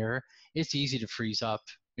rearview mirror, it's easy to freeze up.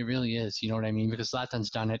 It really is, you know what I mean? Because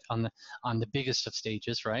Zlatan's done it on the biggest of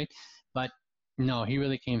stages, right? But no, he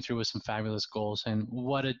really came through with some fabulous goals. And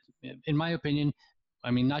in my opinion,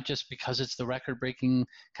 I mean, not just because it's the record-breaking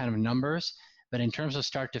kind of numbers, but in terms of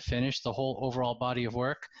start to finish, the whole overall body of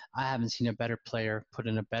work, I haven't seen a better player put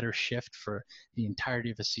in a better shift for the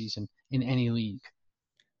entirety of a season in any league.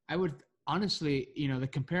 I would honestly, you know, the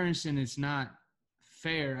comparison is not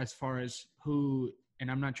fair as far as who, and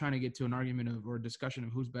I'm not trying to get to an argument or a discussion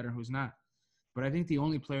of who's better and who's not, but I think the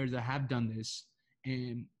only players that have done this,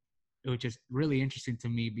 and which is really interesting to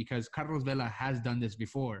me because Carlos Vela has done this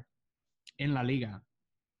before in La Liga.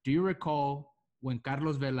 Do you recall when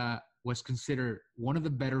Carlos Vela was considered one of the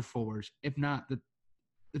better forwards, if not the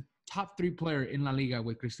top 3 player in La Liga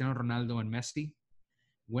with Cristiano Ronaldo and Messi?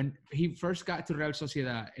 When he first got to Real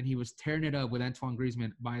Sociedad and he was tearing it up with Antoine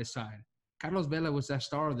Griezmann by his side, Carlos Vela was that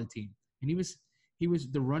star of the team. And he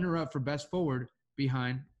was the runner-up for best forward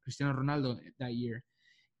behind Cristiano Ronaldo that year.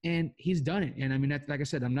 And he's done it. And I mean, like I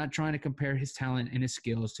said, I'm not trying to compare his talent and his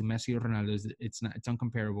skills to Messi or Ronaldo. It's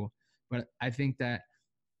uncomparable. But I think that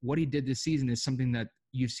what he did this season is something that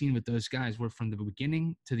you've seen with those guys, where from the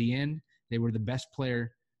beginning to the end, they were the best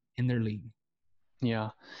player in their league.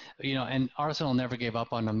 Yeah. You know, and Arsenal never gave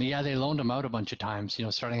up on him. Yeah, they loaned him out a bunch of times, you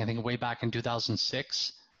know, starting, I think, way back in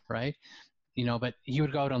 2006, right? You know, but he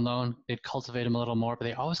would go out on loan. They'd cultivate him a little more, but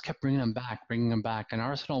they always kept bringing him back. And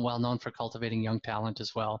Arsenal, well known for cultivating young talent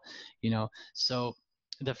as well, you know. So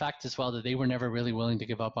the fact as well that they were never really willing to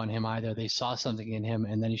give up on him either. They saw something in him,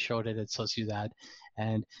 and then he showed it at Sociedad.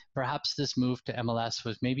 And perhaps this move to MLS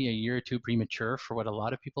was maybe a year or two premature for what a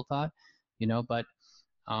lot of people thought, you know, but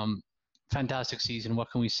fantastic season. What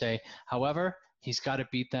can we say? However, he's got to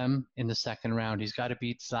beat them in the second round. He's got to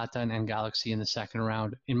beat Zlatan and Galaxy in the second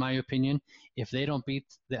round. In my opinion, if they don't beat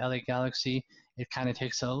the LA Galaxy, it kind of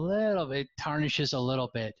takes it tarnishes a little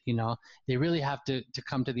bit. You know, they really have to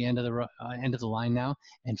come to the end of the line now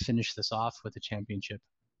and finish this off with the championship.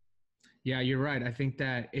 Yeah, you're right. I think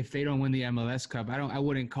that if they don't win the MLS Cup, I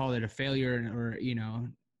wouldn't call it a failure or, you know,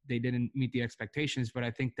 they didn't meet the expectations. But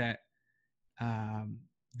I think that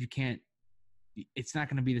it's not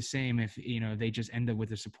going to be the same if, you know, they just end up with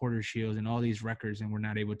the Supporters Shield and all these records and we're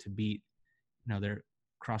not able to beat, you know, their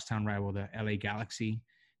crosstown rival, the LA Galaxy,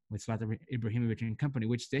 with Zlatan Ibrahimovic and company,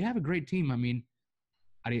 which they have a great team. I mean,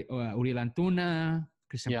 Uriel Antuna,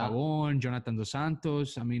 Christian Pavón, Jonathan Dos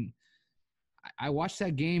Santos. I mean, I watched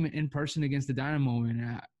that game in person against the Dynamo,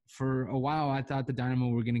 and for a while I thought the Dynamo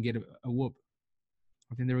were going to get a whoop.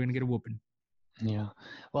 I think they were going to get a whooping. Yeah.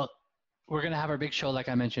 Well, we're going to have our big show, like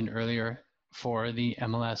I mentioned earlier, for the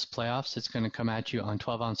MLS playoffs. It's going to come at you on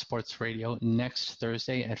 12 Ounce Sports Radio next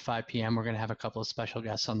Thursday at 5 p.m. We're going to have a couple of special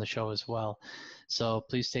guests on the show as well. So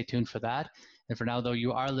please stay tuned for that. And for now, though,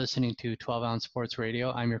 you are listening to 12 Ounce Sports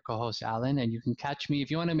Radio. I'm your co-host, Alan, and you can catch me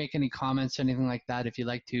if you want to make any comments, anything like that. If you'd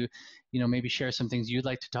like to, you know, maybe share some things you'd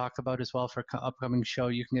like to talk about as well for upcoming show,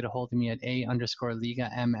 you can get a hold of me at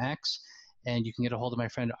 _LigaMX, and you can get a hold of my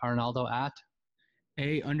friend Arnaldo at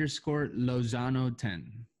 _Lozano10.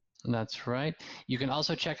 That's right. You can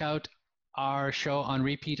also check out our show on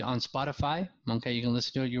repeat on Spotify. Okay, you can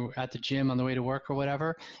listen to it. You're at the gym on the way to work or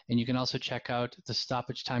whatever. And you can also check out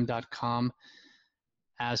thestoppagetime.com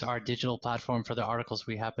as our digital platform for the articles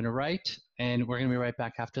we happen to write. And we're going to be right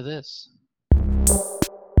back after this.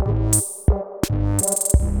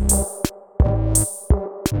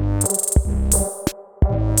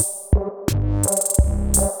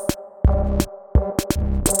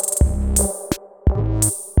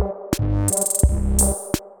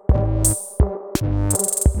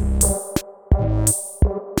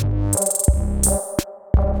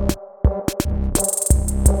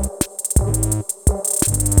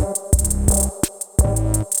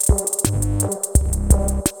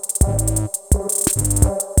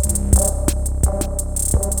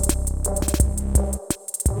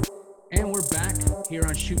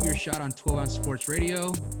 Shot on 12 Ounce Sports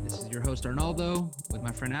Radio. This is your host Arnaldo with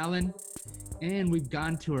my friend Alan, and we've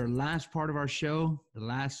gotten to our last part of our show, the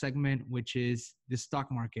last segment, which is the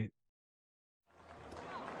stock market.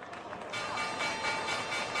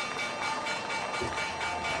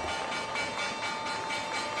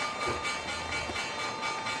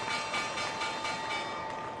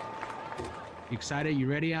 You excited? You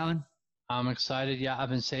ready, Alan? I'm excited. Yeah, I've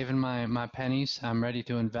been saving my pennies. I'm ready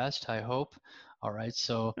to invest, I hope. All right,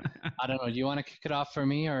 so I don't know. Do you want to kick it off for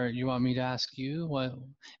me, or you want me to ask you? Well,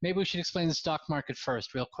 maybe we should explain the stock market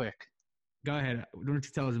first, real quick. Go ahead. Why don't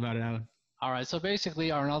you tell us about it, Alan? All right, so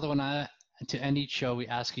basically, Arnaldo and I, to end each show, we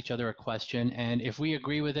ask each other a question, and if we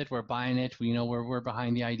agree with it, we're buying it. We know we're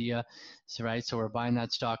behind the idea, so right. So we're buying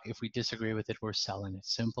that stock. If we disagree with it, we're selling it.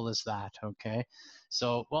 Simple as that. Okay.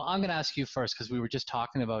 So, well, I'm going to ask you first because we were just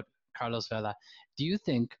talking about Carlos Vela. Do you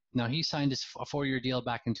think now he signed a 4-year deal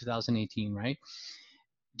back in 2018, right?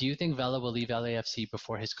 Do you think Vela will leave LAFC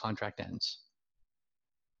before his contract ends?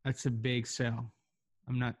 That's a big sell.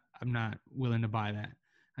 I'm not willing to buy that.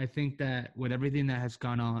 I think that with everything that has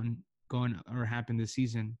gone or happened this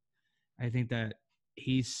season, I think that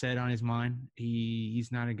he's set on his mind.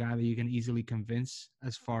 He's not a guy that you can easily convince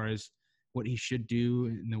as far as what he should do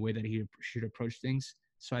and the way that he should approach things.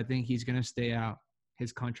 So I think he's going to stay out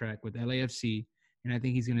his contract with LAFC, and I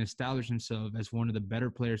think he's going to establish himself as one of the better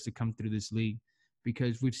players to come through this league,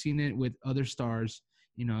 because we've seen it with other stars,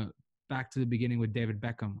 back to the beginning with David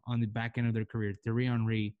Beckham on the back end of their career, Thierry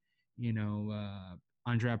Henry,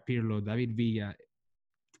 Andrea Pirlo, David Villa,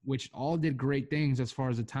 which all did great things as far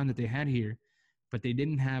as the time that they had here, but they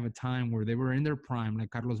didn't have a time where they were in their prime, like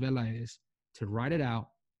Carlos Vela is, to ride it out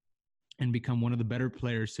and become one of the better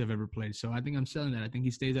players to have ever played. So I think I'm selling that. I think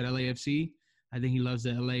he stays at LAFC. I think he loves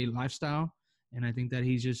the LA lifestyle, and I think that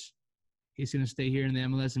he's going to stay here in the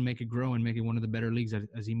MLS and make it grow and make it one of the better leagues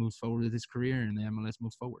as he moves forward with his career and the MLS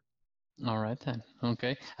moves forward. All right, then.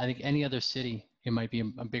 Okay. I think any other city, it might be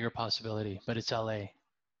a bigger possibility, but it's LA.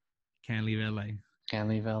 Can't leave LA. Can't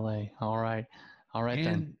leave LA. All right. All right,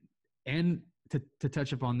 then. And to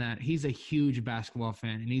touch upon that, he's a huge basketball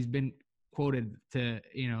fan, and he's been quoted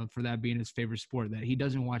for that being his favorite sport, that he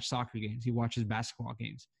doesn't watch soccer games. He watches basketball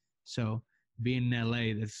games. So being in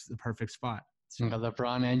LA, that's the perfect spot. So, you got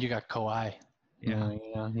LeBron and you got Kawhi. Yeah.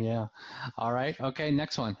 Yeah. All right. Okay.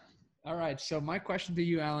 Next one. All right. So my question to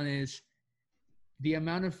you, Alan, is the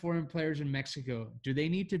amount of foreign players in Mexico, do they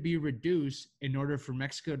need to be reduced in order for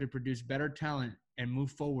Mexico to produce better talent and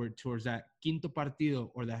move forward towards that quinto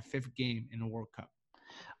partido or that 5th game in the World Cup?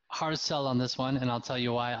 Hard sell on this one, and I'll tell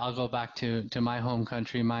you why. I'll go back to my home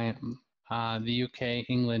country, the UK,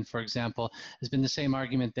 England, for example. There's been the same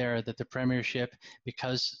argument there that the Premiership,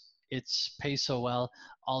 because it's pays so well,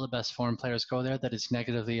 all the best foreign players go there, that it's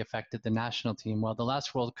negatively affected the national team. Well, the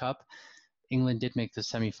last World Cup, England did make the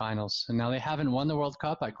semifinals. And now they haven't won the World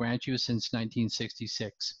Cup, I grant you, since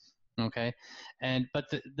 1966. Okay. But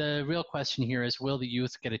the real question here is, will the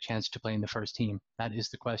youth get a chance to play in the first team? That is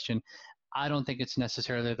the question. I don't think it's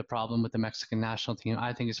necessarily the problem with the Mexican national team.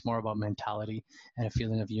 I think it's more about mentality and a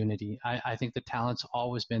feeling of unity. I think the talent's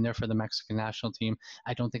always been there for the Mexican national team.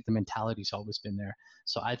 I don't think the mentality's always been there.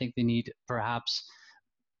 So I think they need perhaps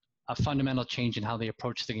a fundamental change in how they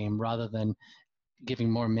approach the game rather than giving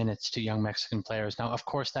more minutes to young Mexican players. Now, of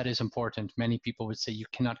course, that is important. Many people would say you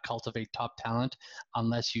cannot cultivate top talent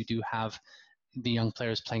unless you do have the young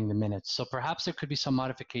players playing the minutes. So perhaps there could be some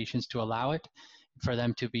modifications to allow it, for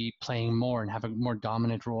them to be playing more and have a more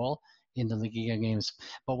dominant role in the Liga games.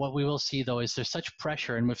 But what we will see, though, is there's such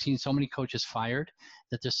pressure, and we've seen so many coaches fired,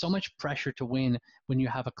 that there's so much pressure to win when you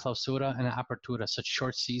have a clausura and an apertura, such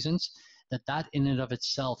short seasons, that in and of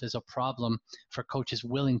itself is a problem for coaches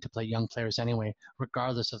willing to play young players anyway,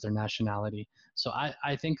 regardless of their nationality. So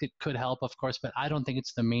I think it could help, of course, but I don't think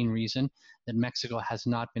it's the main reason that Mexico has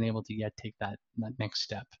not been able to yet take that next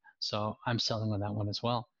step. So I'm selling on that one as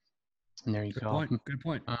well. And there you go. Good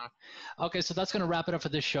point. Okay, so that's going to wrap it up for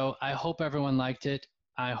this show. I hope everyone liked it.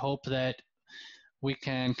 I hope that we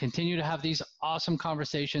can continue to have these awesome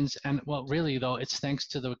conversations. And well, really though, it's thanks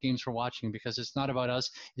to the games we're watching, because it's not about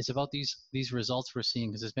us. It's about these results we're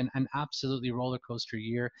seeing, because it's been an absolutely roller coaster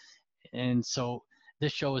year. And so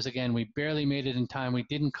this show is, again, we barely made it in time. We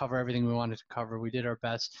didn't cover everything we wanted to cover. We did our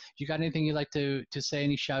best. You got anything you'd like to say,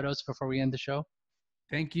 any shout outs before we end the show?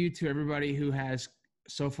 Thank you to everybody who has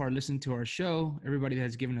so far listened to our show, everybody that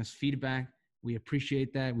has given us feedback. We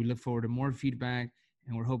appreciate that. We look forward to more feedback,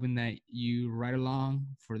 and we're hoping that you ride along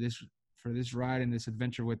for this ride and this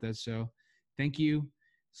adventure with us. So thank you.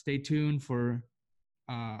 Stay tuned for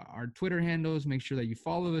our Twitter handles. Make sure that you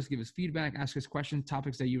follow us, give us feedback, ask us questions,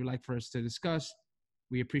 topics that you would like for us to discuss.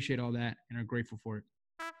 We appreciate all that and are grateful for it.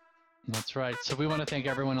 That's right. So we want to thank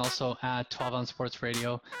everyone also at 12 on Sports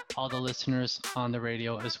Radio, all the listeners on the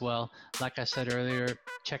radio as well. Like I said earlier,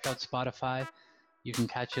 check out Spotify, You can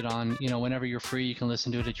catch it on, whenever you're free, you can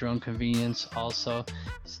listen to it at your own convenience. Also,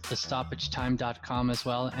 thestoppagetime.com as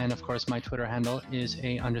well. And of course, my Twitter handle is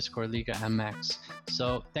 _Liga MX.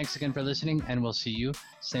 So thanks again for listening, and we'll see you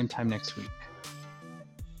same time next week.